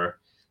for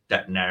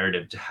that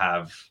narrative to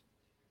have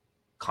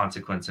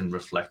consequence and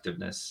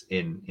reflectiveness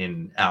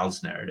in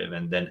Al's narrative,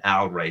 and then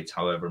Al writes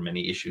however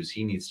many issues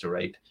he needs to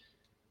write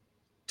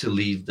to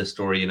leave the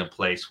story in a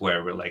place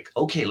where we're like,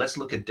 okay, let's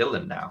look at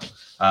Dylan now.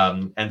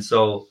 And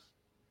so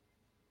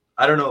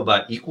I don't know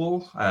about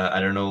equal.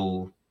 I don't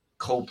know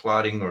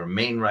co-plotting or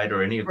main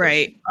writer or any of those.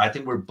 Right. I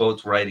think we're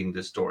both writing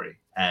this story,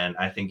 and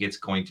I think it's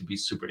going to be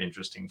super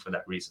interesting for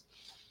that reason.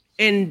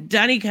 And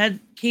Donny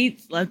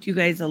Cates left you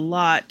guys a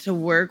lot to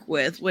work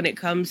with when it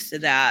comes to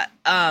that.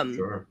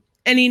 Sure.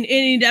 And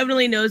he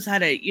definitely knows how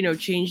to, you know,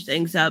 change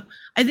things up.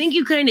 I think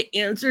you kind of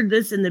answered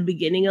this in the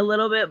beginning a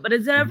little bit, but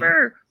is it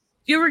ever,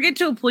 do you ever get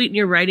to a point in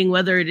your writing,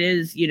 whether it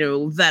is, you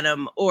know,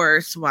 Venom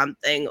or Swamp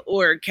Thing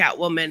or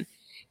Catwoman,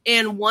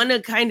 and want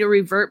to kind of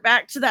revert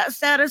back to that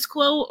status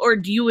quo, or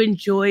do you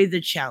enjoy the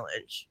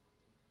challenge?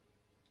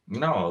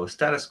 No,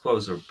 status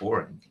quos are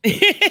boring.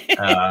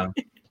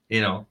 You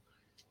know,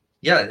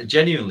 yeah,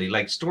 genuinely,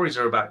 like stories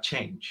are about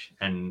change,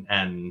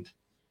 and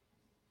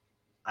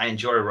I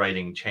enjoy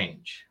writing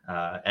change,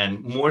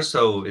 and more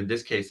so in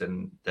this case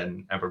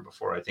than ever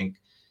before. I think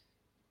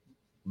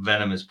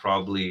Venom is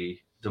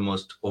probably the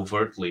most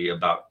overtly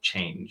about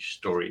change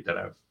story that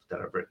I've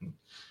written.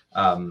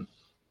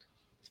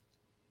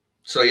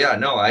 So yeah,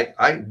 no,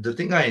 I the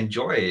thing I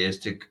enjoy is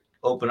to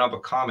open up a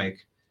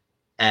comic,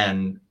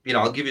 and you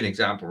know, I'll give you an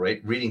example,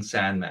 right? Reading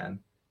Sandman,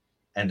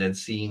 and then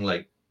seeing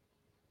like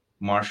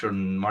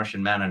Martian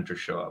Manhunter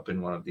show up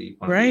in one of the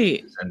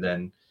issues, and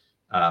then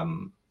I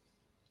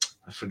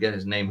forget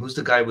his name. Who's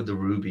the guy with the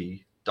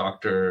ruby?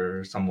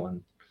 Doctor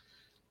someone.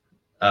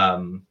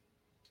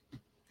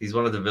 He's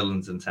one of the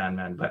villains in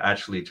Sandman, but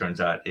actually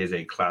turns out is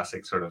a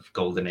classic sort of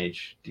golden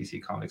age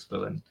DC Comics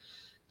villain.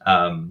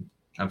 I'm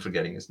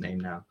forgetting his name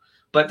now.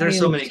 But there's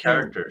so many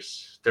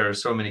characters. There are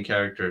so many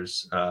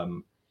characters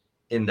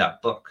in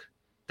that book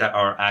that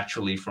are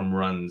actually from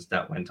runs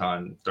that went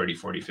on 30,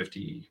 40,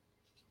 50,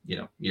 you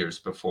know, years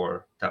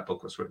before that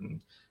book was written.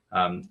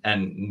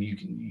 And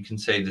you can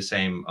say the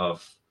same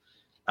of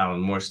Alan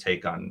Moore's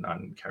take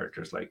on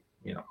characters like,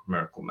 you know,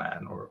 Miracle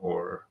Man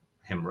or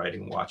him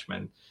writing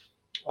Watchmen.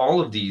 All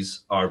of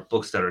these are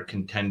books that are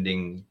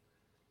contending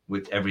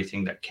with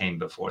everything that came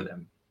before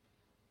them,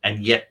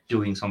 and yet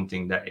doing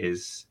something that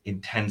is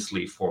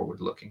intensely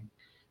forward-looking.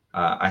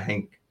 I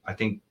think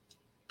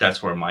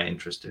that's where my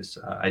interest is.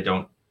 I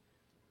don't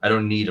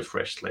need a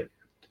fresh slate.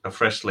 A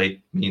fresh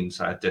slate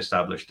means I have to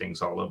establish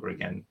things all over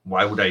again.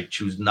 Why would I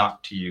choose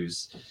not to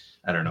use,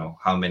 I don't know,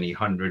 how many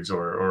hundreds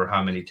or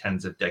how many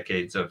tens of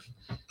decades of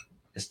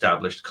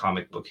established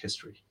comic book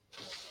history?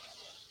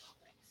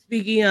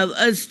 Speaking of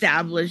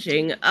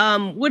establishing,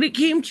 when it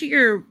came to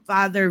your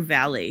Father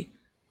Valley,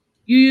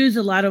 you use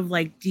a lot of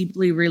like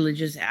deeply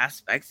religious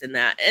aspects in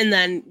that. And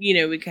then, you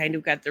know, we kind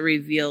of got the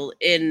reveal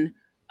in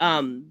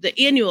the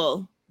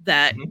annual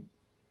that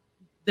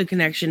the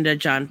connection to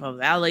John Paul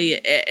Valley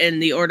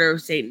and the Order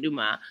of Saint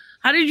Dumas.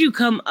 How did you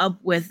come up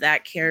with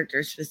that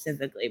character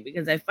specifically?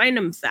 Because I find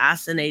him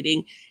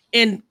fascinating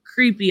and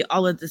creepy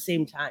all at the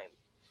same time.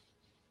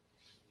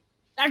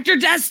 Dr.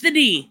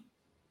 Destiny.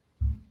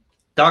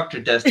 Dr.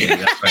 Destiny,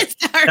 that's right.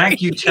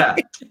 Thank you, chat.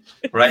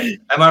 Right?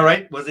 Am I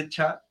right? Was it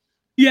chat?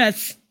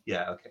 Yes.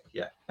 Yeah, okay,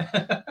 yeah.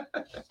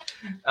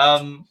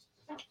 I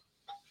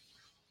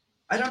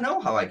don't know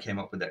how I came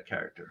up with that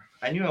character.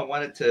 I knew I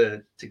wanted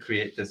to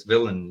create this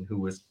villain who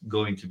was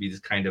going to be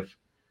this kind of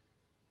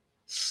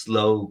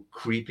slow,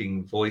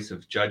 creeping voice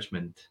of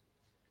judgment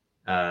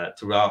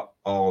throughout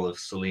all of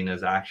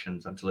Selina's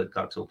actions until it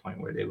got to a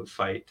point where they would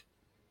fight.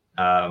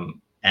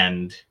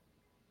 And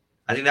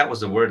I think that was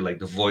the word, like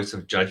the voice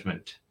of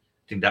judgment.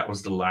 I think that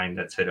was the line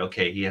that said,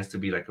 okay, he has to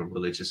be like a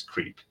religious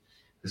creep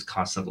who's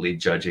constantly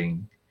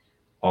judging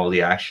all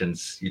the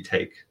actions you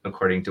take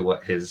according to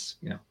what his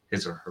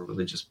or her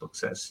religious book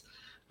says.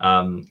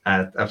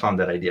 I found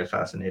that idea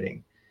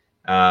fascinating.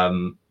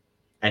 And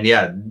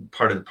yeah,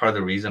 part of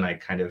the reason I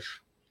kind of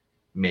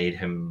made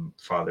him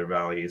Father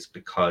Valley is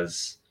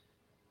because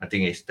I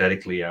think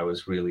aesthetically I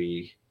was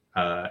really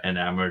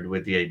enamored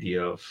with the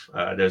idea of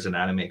there's an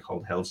anime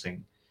called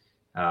Hellsing,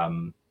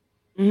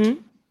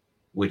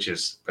 which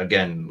is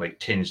again like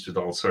tinged with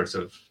all sorts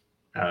of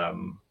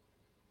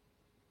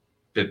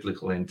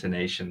biblical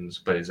intonations,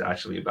 but is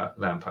actually about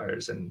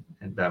vampires and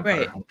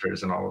vampire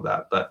hunters and all of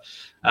that. But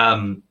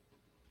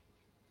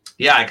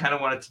yeah, I kind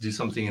of wanted to do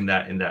something in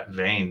that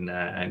vein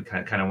and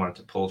kind of wanted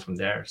to pull from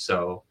there.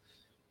 So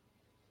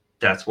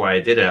that's why I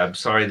did it. I'm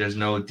sorry, there's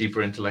no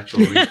deeper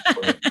intellectual reason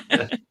for it.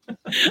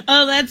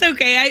 Oh, that's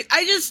okay.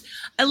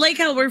 I like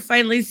how we're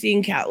finally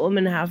seeing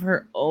Catwoman have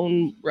her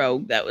own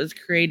rogue that was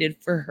created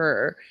for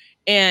her.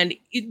 And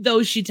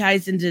though she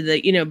ties into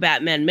the, you know,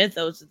 Batman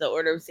mythos of the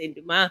Order of Saint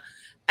Dumas,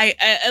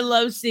 I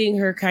love seeing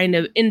her kind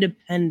of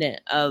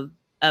independent of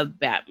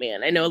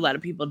Batman. I know a lot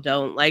of people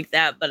don't like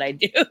that, but I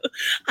do.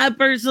 I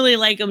personally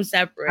like them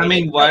separate. I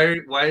mean, why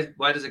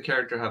does a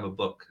character have a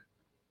book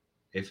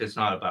if it's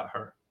not about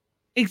her?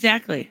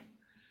 Exactly.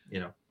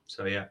 You know,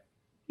 so yeah.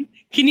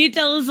 Can you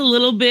tell us a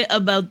little bit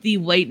about the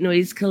White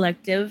Noise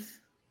Collective?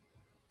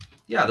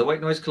 Yeah, the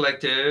White Noise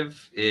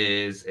Collective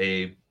is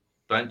a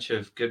bunch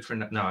of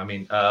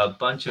a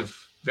bunch of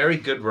very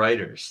good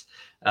writers,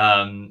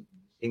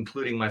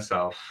 including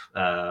myself,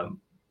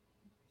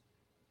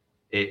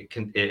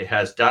 it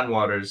has Dan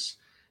Waters,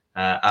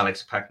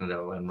 Alex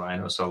Packnadel, and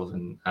Ryan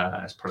O'Sullivan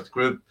as part of the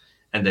group,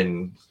 and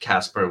then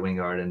Casper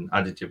Wingard and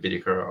Aditya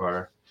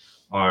Bidikar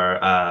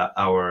are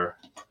our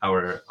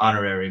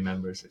honorary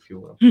members, if you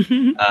will.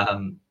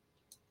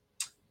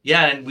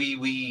 Yeah, and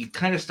we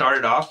kind of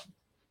started off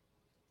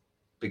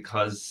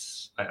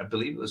because I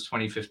believe it was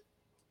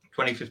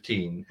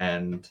 2015,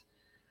 and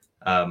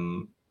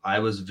I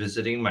was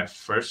visiting my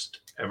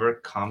first ever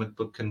comic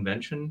book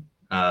convention,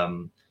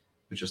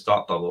 which was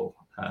Thought Bubble,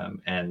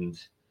 and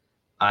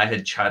I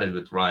had chatted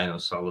with Ryan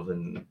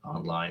O'Sullivan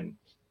online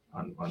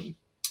on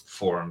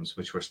forums,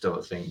 which were still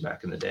a thing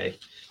back in the day,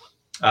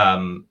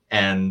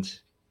 and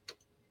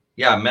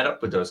yeah, I met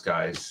up with those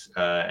guys,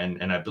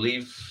 and I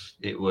believe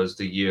it was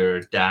the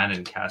year Dan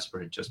and Casper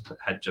had just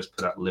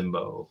put out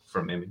Limbo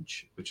from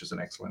Image, which was an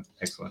excellent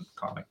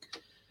comic.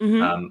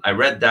 I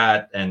read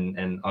that,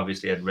 and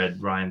obviously I'd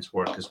read Ryan's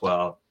work as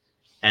well,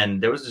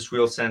 and there was this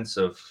real sense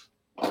of,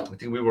 I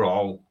think we were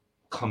all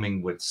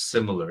coming with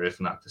similar, if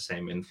not the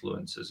same,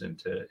 influences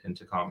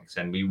into comics,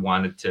 and we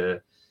wanted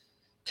to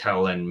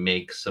tell and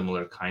make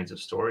similar kinds of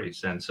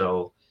stories. And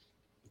so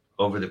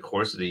over the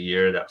course of the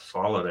year that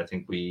followed, I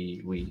think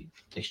we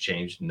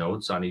exchanged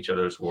notes on each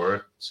other's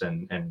works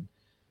and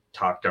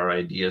talked our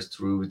ideas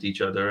through with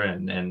each other,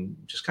 and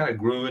just kind of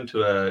grew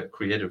into a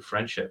creative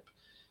friendship.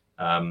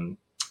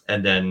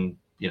 And then,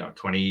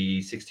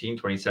 2016,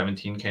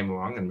 2017 came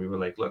along, and we were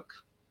like, look,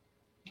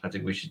 I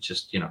think we should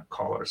just,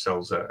 call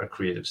ourselves a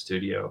creative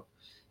studio,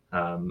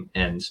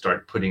 and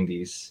start putting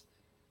these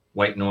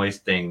white noise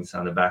things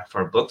on the back of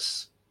our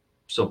books,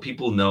 so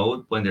people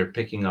know when they're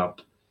picking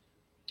up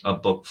a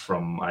book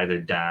from either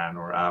Dan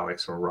or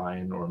Alex or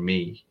Ryan or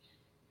me,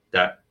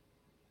 that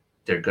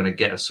they're going to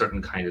get a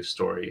certain kind of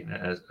story.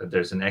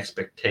 There's an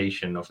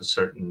expectation of a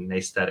certain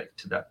aesthetic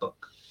to that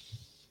book.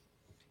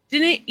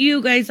 Didn't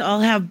you guys all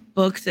have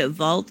books at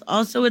Vault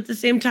also at the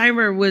same time,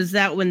 or was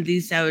that when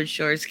These Savage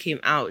Shores came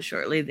out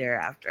shortly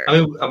thereafter?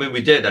 I mean,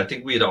 we did. I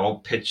think we had all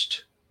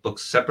pitched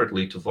books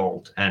separately to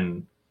Vault,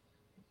 and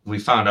we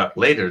found out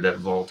later that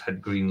Vault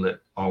had greenlit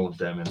all of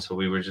them, and so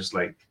we were just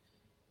like,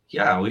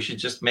 yeah, we should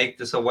just make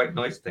this a white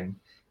noise thing.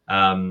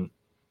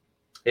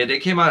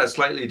 It came out at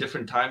slightly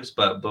different times,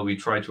 but we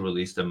tried to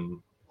release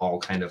them all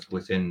kind of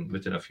within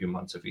a few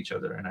months of each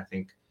other, and I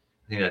think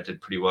that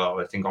did pretty well.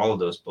 I think all of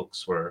those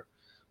books were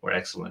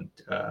excellent.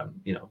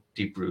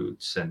 Deep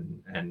Roots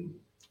and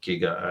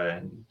Giga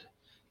and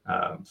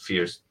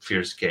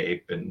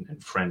Fearscape and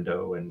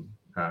Friendo and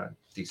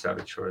These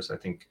Savage Shores. I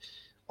think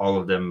all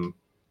of them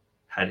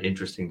had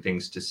interesting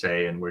things to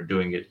say, and were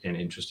doing it in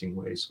interesting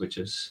ways, which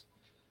is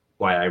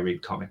why I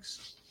read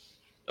comics.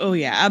 Oh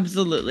yeah,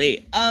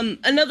 absolutely.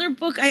 Another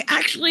book I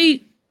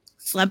actually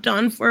slept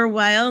on for a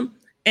while,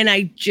 and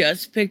I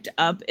just picked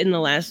up in the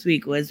last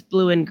week, was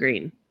Blue and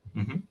Green.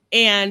 Mm-hmm.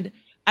 And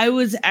I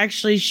was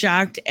actually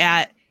shocked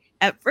at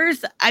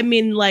first. I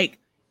mean, like,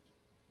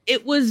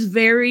 it was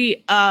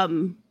very,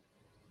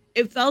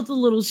 it felt a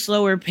little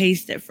slower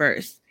paced at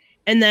first,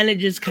 and then it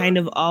just kind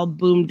of all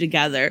boomed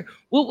together.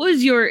 What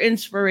was your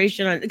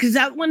inspiration on? Because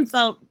that one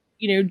felt,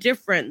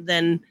 different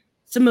than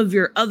some of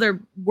your other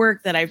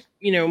work that I've,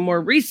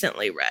 more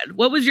recently read.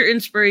 What was your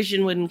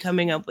inspiration when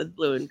coming up with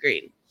Blue and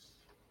Green?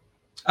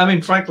 I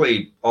mean,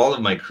 frankly, all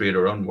of my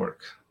creator-owned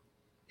work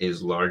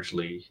is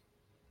largely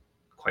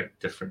quite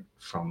different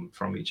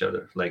from each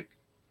other. Like,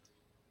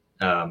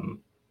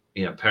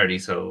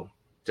 Paradiso,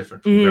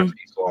 different from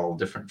Graffiti's Wall,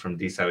 different from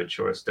These Savage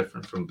Shores,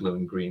 different from Blue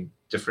and Green,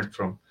 different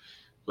from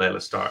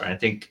Layla Starr. And I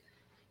think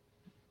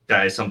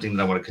that is something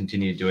that I want to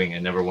continue doing. I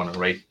never want to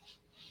write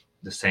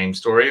the same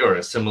story or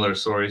a similar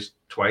story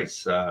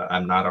twice.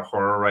 I'm not a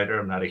horror writer.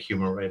 I'm not a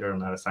humor writer. I'm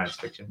not a science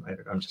fiction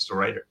writer. I'm just a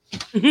writer.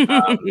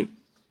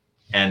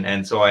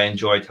 And so I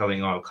enjoy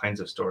telling all kinds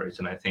of stories.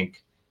 And I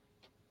think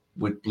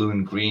with Blue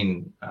and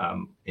Green, I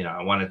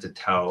wanted to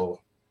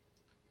tell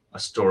a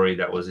story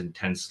that was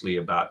intensely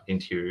about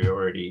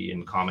interiority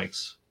in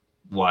comics,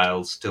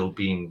 while still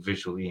being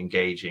visually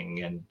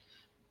engaging and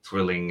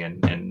thrilling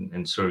and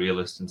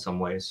surrealist in some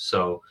ways.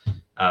 So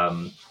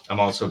I'm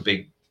also a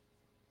big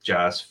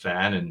jazz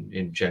fan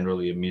and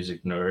generally a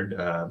music nerd,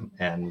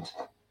 and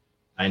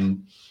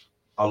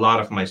a lot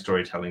of my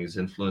storytelling is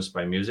influenced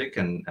by music,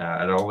 and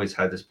I'd always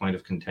had this point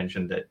of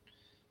contention that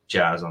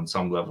jazz on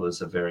some level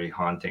is a very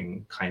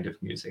haunting kind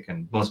of music,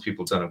 and most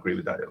people don't agree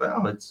with that. They're like,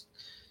 oh, it's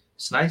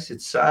nice,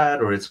 it's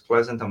sad, or it's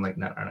pleasant. I'm like,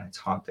 no, it's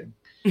haunting.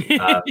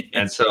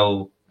 And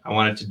so I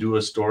wanted to do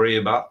a story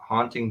about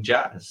haunting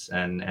jazz,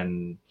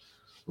 and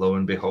lo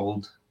and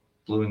behold,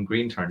 Blue and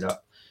Green turned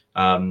up.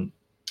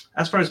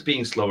 As far as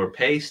being slower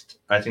paced,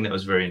 I think that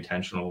was very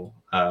intentional.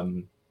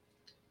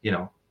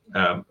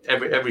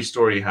 Every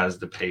story has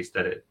the pace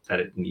that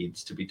it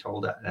needs to be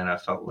told at, and I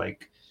felt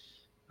like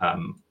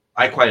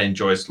I quite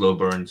enjoy slow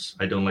burns.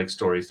 I don't like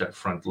stories that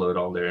front load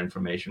all their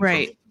information.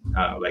 Right.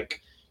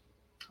 Like,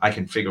 I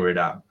can figure it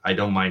out. I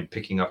don't mind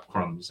picking up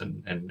crumbs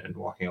and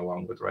walking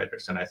along with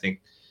writers. And I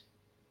think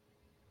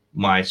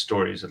my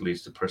stories, at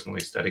least the personal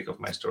aesthetic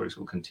of my stories,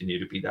 will continue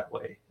to be that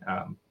way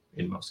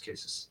in most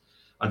cases.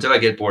 until I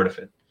get bored of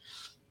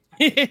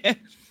it.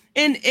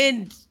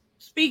 and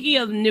speaking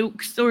of new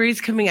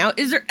stories coming out,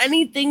 is there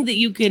anything that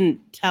you can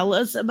tell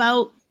us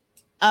about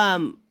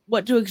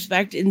what to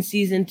expect in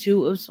season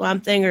 2 of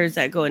Swamp Thing, or is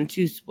that going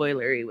too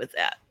spoilery with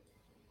that?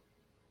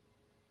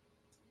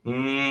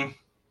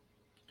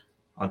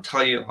 I'll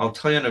tell you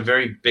on a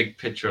very big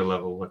picture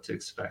level what to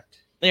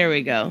expect. There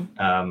we go.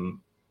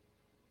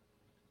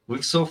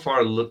 We've so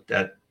far looked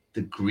at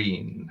the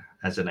green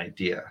as an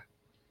idea,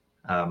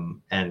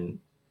 and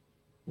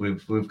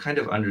we've kind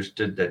of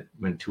understood that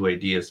when two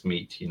ideas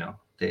meet,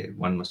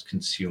 one must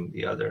consume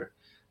the other.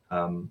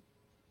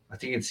 I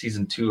think in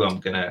season 2, I'm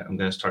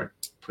gonna start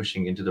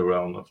pushing into the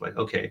realm of like,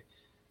 okay,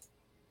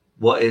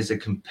 what is a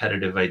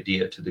competitive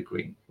idea to the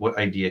green? What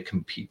idea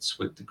competes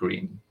with the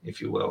green, if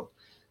you will?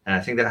 And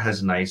I think that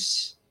has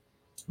nice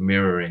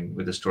mirroring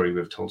with the story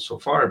we've told so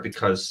far,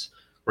 because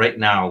right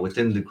now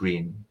within the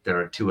green,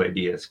 there are two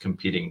ideas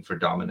competing for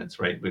dominance,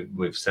 right?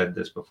 We've said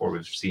this before.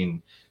 We've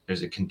seen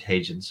there's a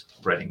contagion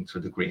spreading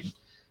through the green.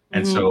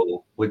 And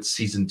so with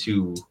season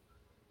 2,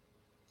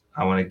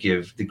 I want to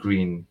give the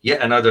green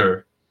yet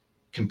another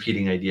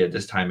competing idea,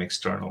 this time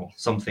external,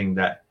 something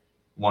that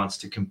wants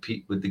to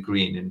compete with the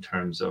green in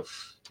terms of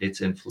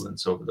its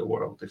influence over the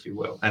world, if you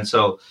will. And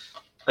so,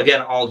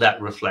 again, all that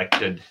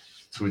reflected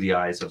through the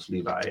eyes of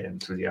Levi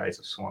and through the eyes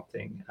of Swamp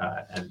Thing,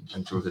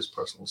 and through his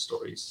personal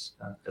stories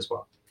as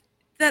well.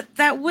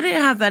 That wouldn't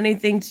have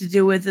anything to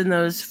do with in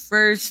those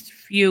first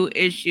few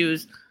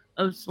issues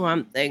of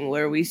Swamp Thing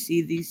where we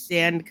see the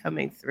sand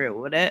coming through,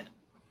 would it?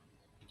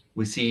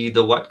 We see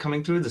the what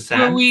coming through? The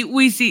sand? Well,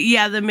 we see,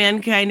 the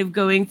man kind of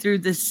going through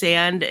the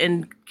sand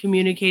and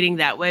communicating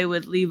that way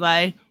with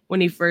Levi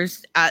when he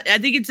first, I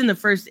think it's in the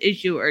first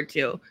issue or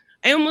 2.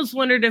 I almost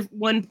wondered at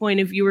one point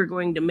if you were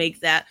going to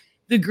make that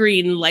the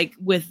green, like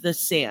with the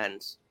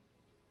sand.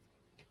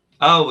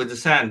 Oh, with the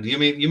sand. You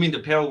mean the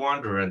Pale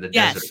Wanderer and the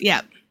desert? Yes,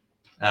 yeah.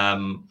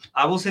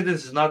 I will say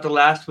this is not the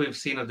last we've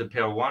seen of the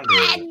Pale Wanderer.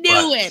 I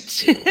knew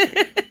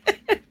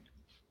it.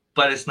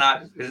 But it's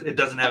not. It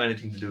doesn't have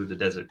anything to do with the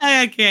desert.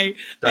 Okay,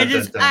 I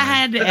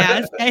had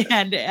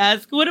to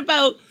ask. What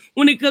about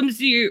when it comes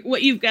to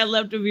what you've got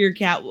left of your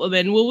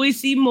Catwoman? Will we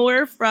see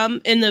more from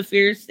in the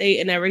Fear State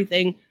and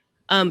everything,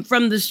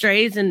 from the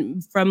Strays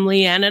and from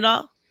Leanne at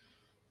all?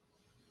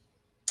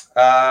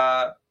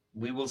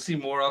 We will see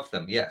more of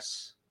them.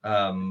 Yes.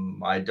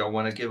 I don't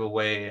want to give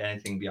away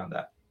anything beyond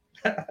that.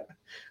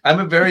 I'm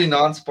a very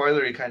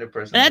non-spoilery kind of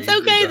person. That's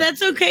okay.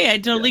 That's okay. I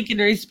totally can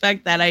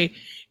respect that.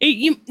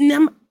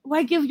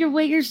 Why give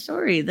away your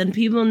story? Then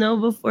people know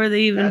before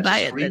they even buy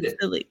it. That's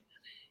silly.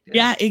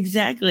 Yeah,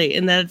 exactly.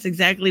 And that's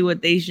exactly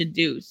what they should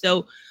do.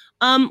 So,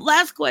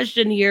 last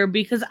question here,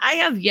 because I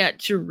have yet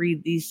to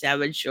read these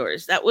Savage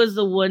Shores. That was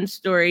the one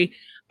story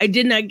I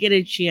did not get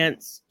a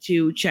chance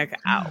to check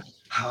out.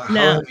 How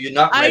have you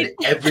not read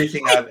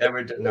everything I've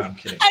ever done? No, I'm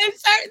kidding. I'm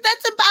sorry.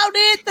 That's about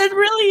it. That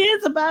really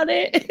is about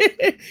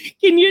it.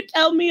 Can you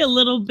tell me a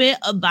little bit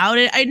about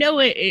it? I know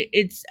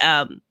it's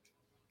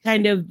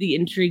kind of the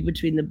intrigue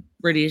between the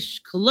British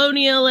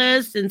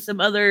colonialists and some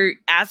other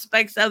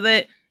aspects of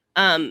it.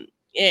 And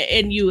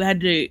you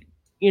had to,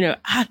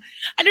 I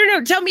don't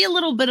know. Tell me a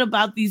little bit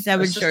about these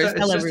Savage Shores.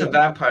 It's just a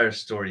vampire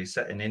story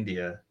set in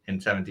India in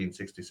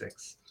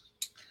 1766.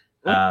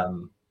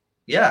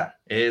 Yeah,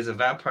 it is a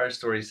vampire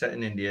story set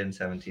in India in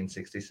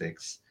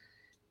 1766.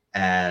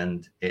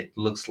 And it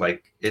looks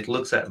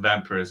at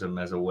vampirism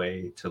as a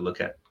way to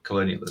look at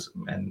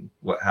colonialism and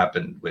what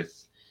happened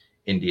with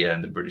India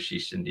and the British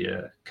East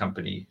India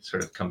Company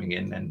sort of coming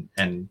in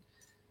and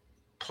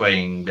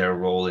playing their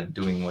role in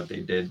doing what they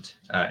did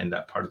in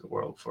that part of the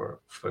world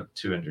for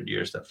 200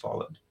 years that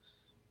followed.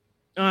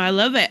 Oh, I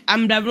love it.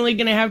 I'm definitely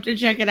going to have to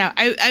check it out.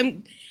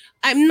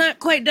 I'm not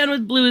quite done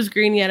with Blue is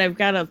Green yet. I've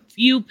got a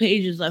few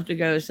pages left to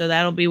go, so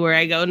that'll be where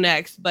I go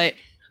next. But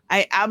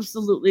I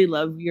absolutely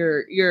love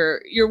your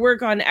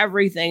work on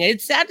everything.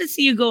 It's sad to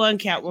see you go on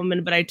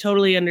Catwoman, but I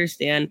totally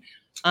understand.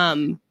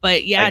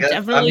 But yeah,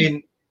 definitely. I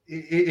mean,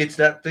 it's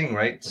that thing,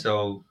 right?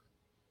 So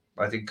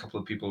I think a couple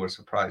of people were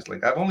surprised.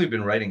 Like, I've only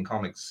been writing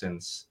comics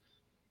since,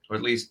 or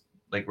at least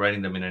like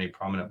writing them in any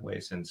prominent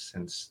way since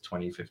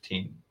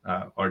 2015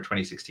 or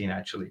 2016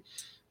 actually,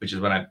 which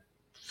is when I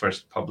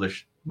first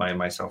published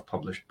my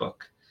self-published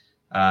book.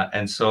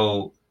 And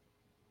so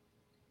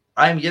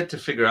I'm yet to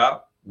figure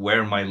out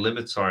where my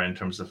limits are in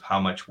terms of how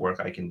much work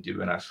I can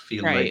do. And I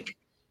feel like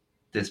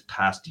this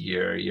past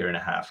year and a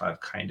half, I've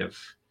kind of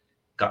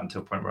gotten to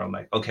a point where I'm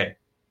like, okay,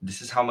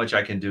 this is how much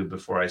I can do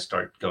before I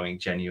start going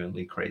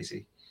genuinely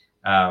crazy.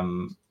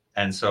 And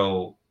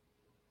so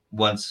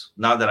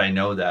now that I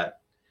know that,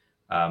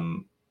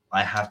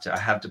 I have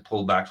to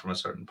pull back from a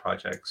certain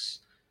projects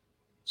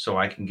so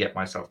I can get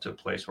myself to a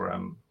place where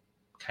I'm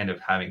kind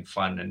of having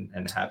fun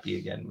and happy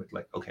again with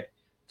like, okay,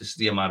 this is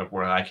the amount of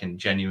work I can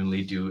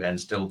genuinely do and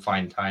still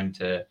find time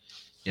to,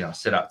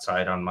 sit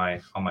outside on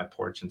my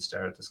porch and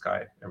stare at the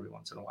sky every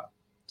once in a while.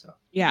 So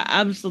yeah,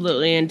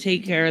 absolutely. And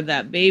take care of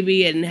that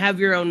baby and have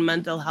your own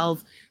mental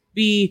health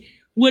be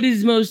what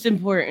is most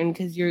important,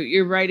 because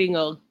you're writing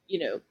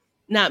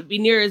not be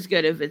near as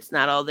good if it's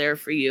not all there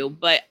for you.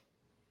 But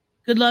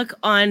good luck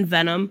on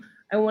Venom.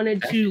 I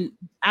wanted to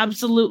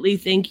absolutely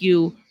thank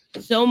you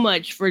so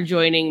much for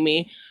joining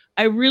me.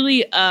 I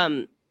really,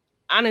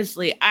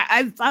 honestly,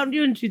 I found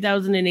you in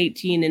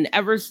 2018, and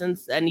ever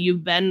since then,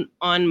 you've been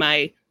on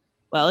my,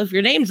 well, if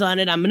your name's on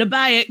it, I'm going to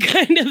buy it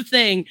kind of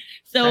thing.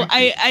 So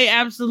I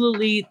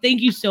absolutely thank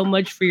you so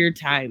much for your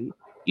time.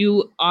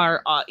 You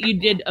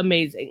did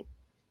amazing.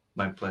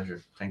 My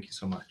pleasure. Thank you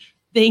so much.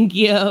 Thank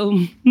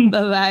you.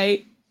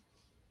 Bye-bye.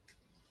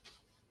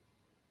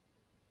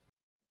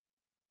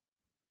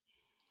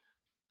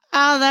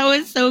 Oh, that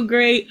was so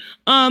great.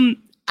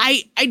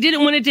 I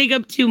didn't want to take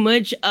up too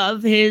much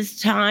of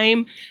his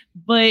time,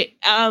 but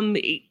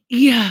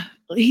yeah,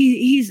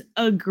 he's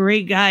a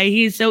great guy.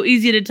 He's so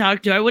easy to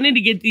talk to. I wanted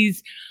to get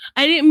these.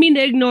 I didn't mean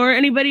to ignore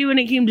anybody when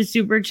it came to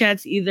super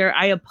chats either.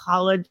 I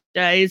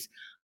apologize.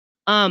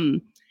 I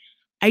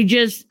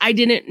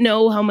didn't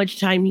know how much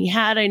time he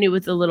had. I knew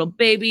with a little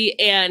baby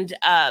and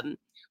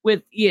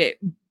with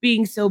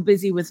being so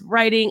busy with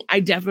writing, I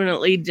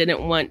definitely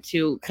didn't want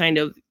to kind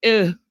of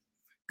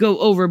go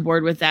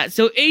overboard with that.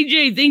 So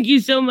AJ, thank you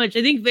so much.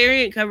 I think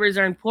variant covers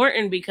are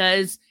important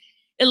because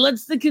it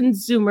lets the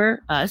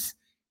consumer, us,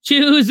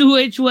 choose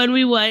which one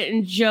we want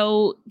and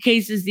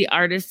showcases the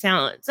artist's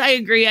talents. I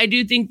agree. I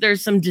do think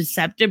there's some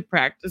deceptive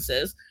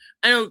practices.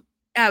 I don't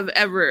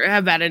ever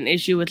have had an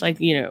issue with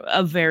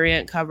a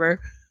variant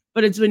cover,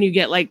 but it's when you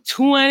get like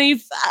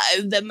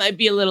 25 that might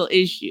be a little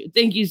issue.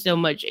 Thank you so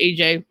much,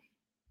 AJ.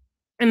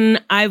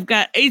 And I've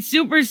got a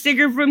super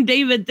sticker from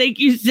David. Thank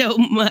you so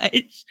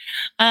much.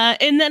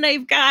 And then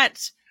I've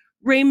got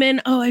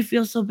Raymond. Oh, I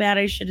feel so bad.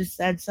 I should have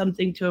said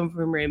something to him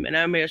from Raymond.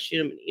 I'm going to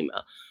shoot him an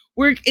email.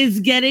 Work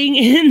is getting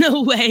in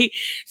the way,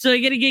 so I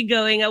got to get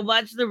going. I'll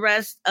watch the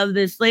rest of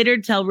this later.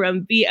 Tell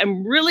Rum V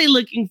I'm really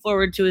looking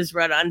forward to his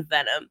run on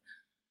Venom.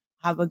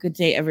 Have a good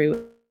day,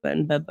 everyone.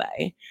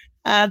 Bye-bye.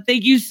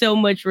 Thank you so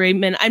much,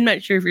 Raymond. I'm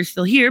not sure if you're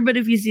still here, but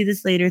if you see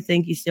this later,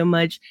 thank you so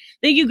much.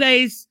 Thank you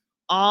guys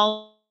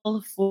all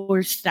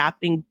for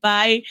stopping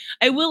by.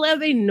 I will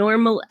have a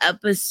normal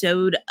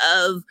episode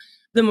of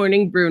The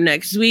Morning Brew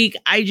next week.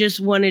 I just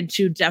wanted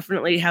to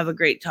definitely have a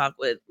great talk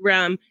with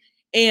Ram,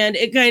 and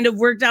it kind of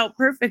worked out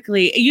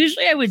perfectly.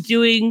 Usually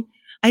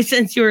I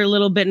sense you were a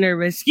little bit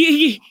nervous.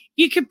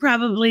 You could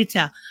probably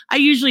tell. I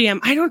usually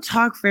am. I don't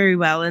talk very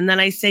well, and then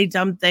I say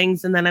dumb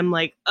things, and then I'm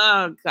like,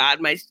 oh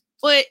God, my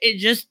foot, it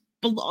just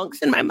belongs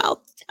in my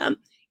mouth.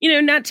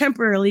 Not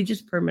temporarily,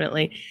 just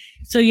permanently.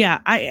 So yeah,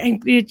 I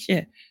get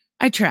you.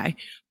 I try,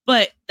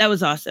 but that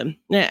was awesome.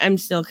 I'm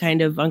still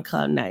kind of on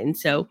cloud nine.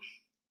 So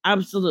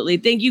absolutely.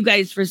 Thank you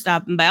guys for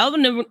stopping by. I'll have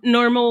a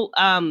normal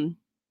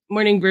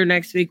morning brew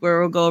next week where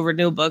we'll go over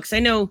new books. I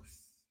know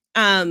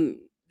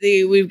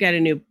we've got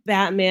a new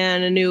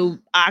Batman, a new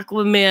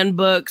Aquaman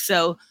book.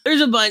 So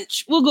there's a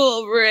bunch. We'll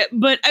go over it,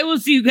 but I will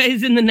see you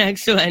guys in the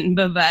next one.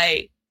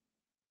 Bye-bye.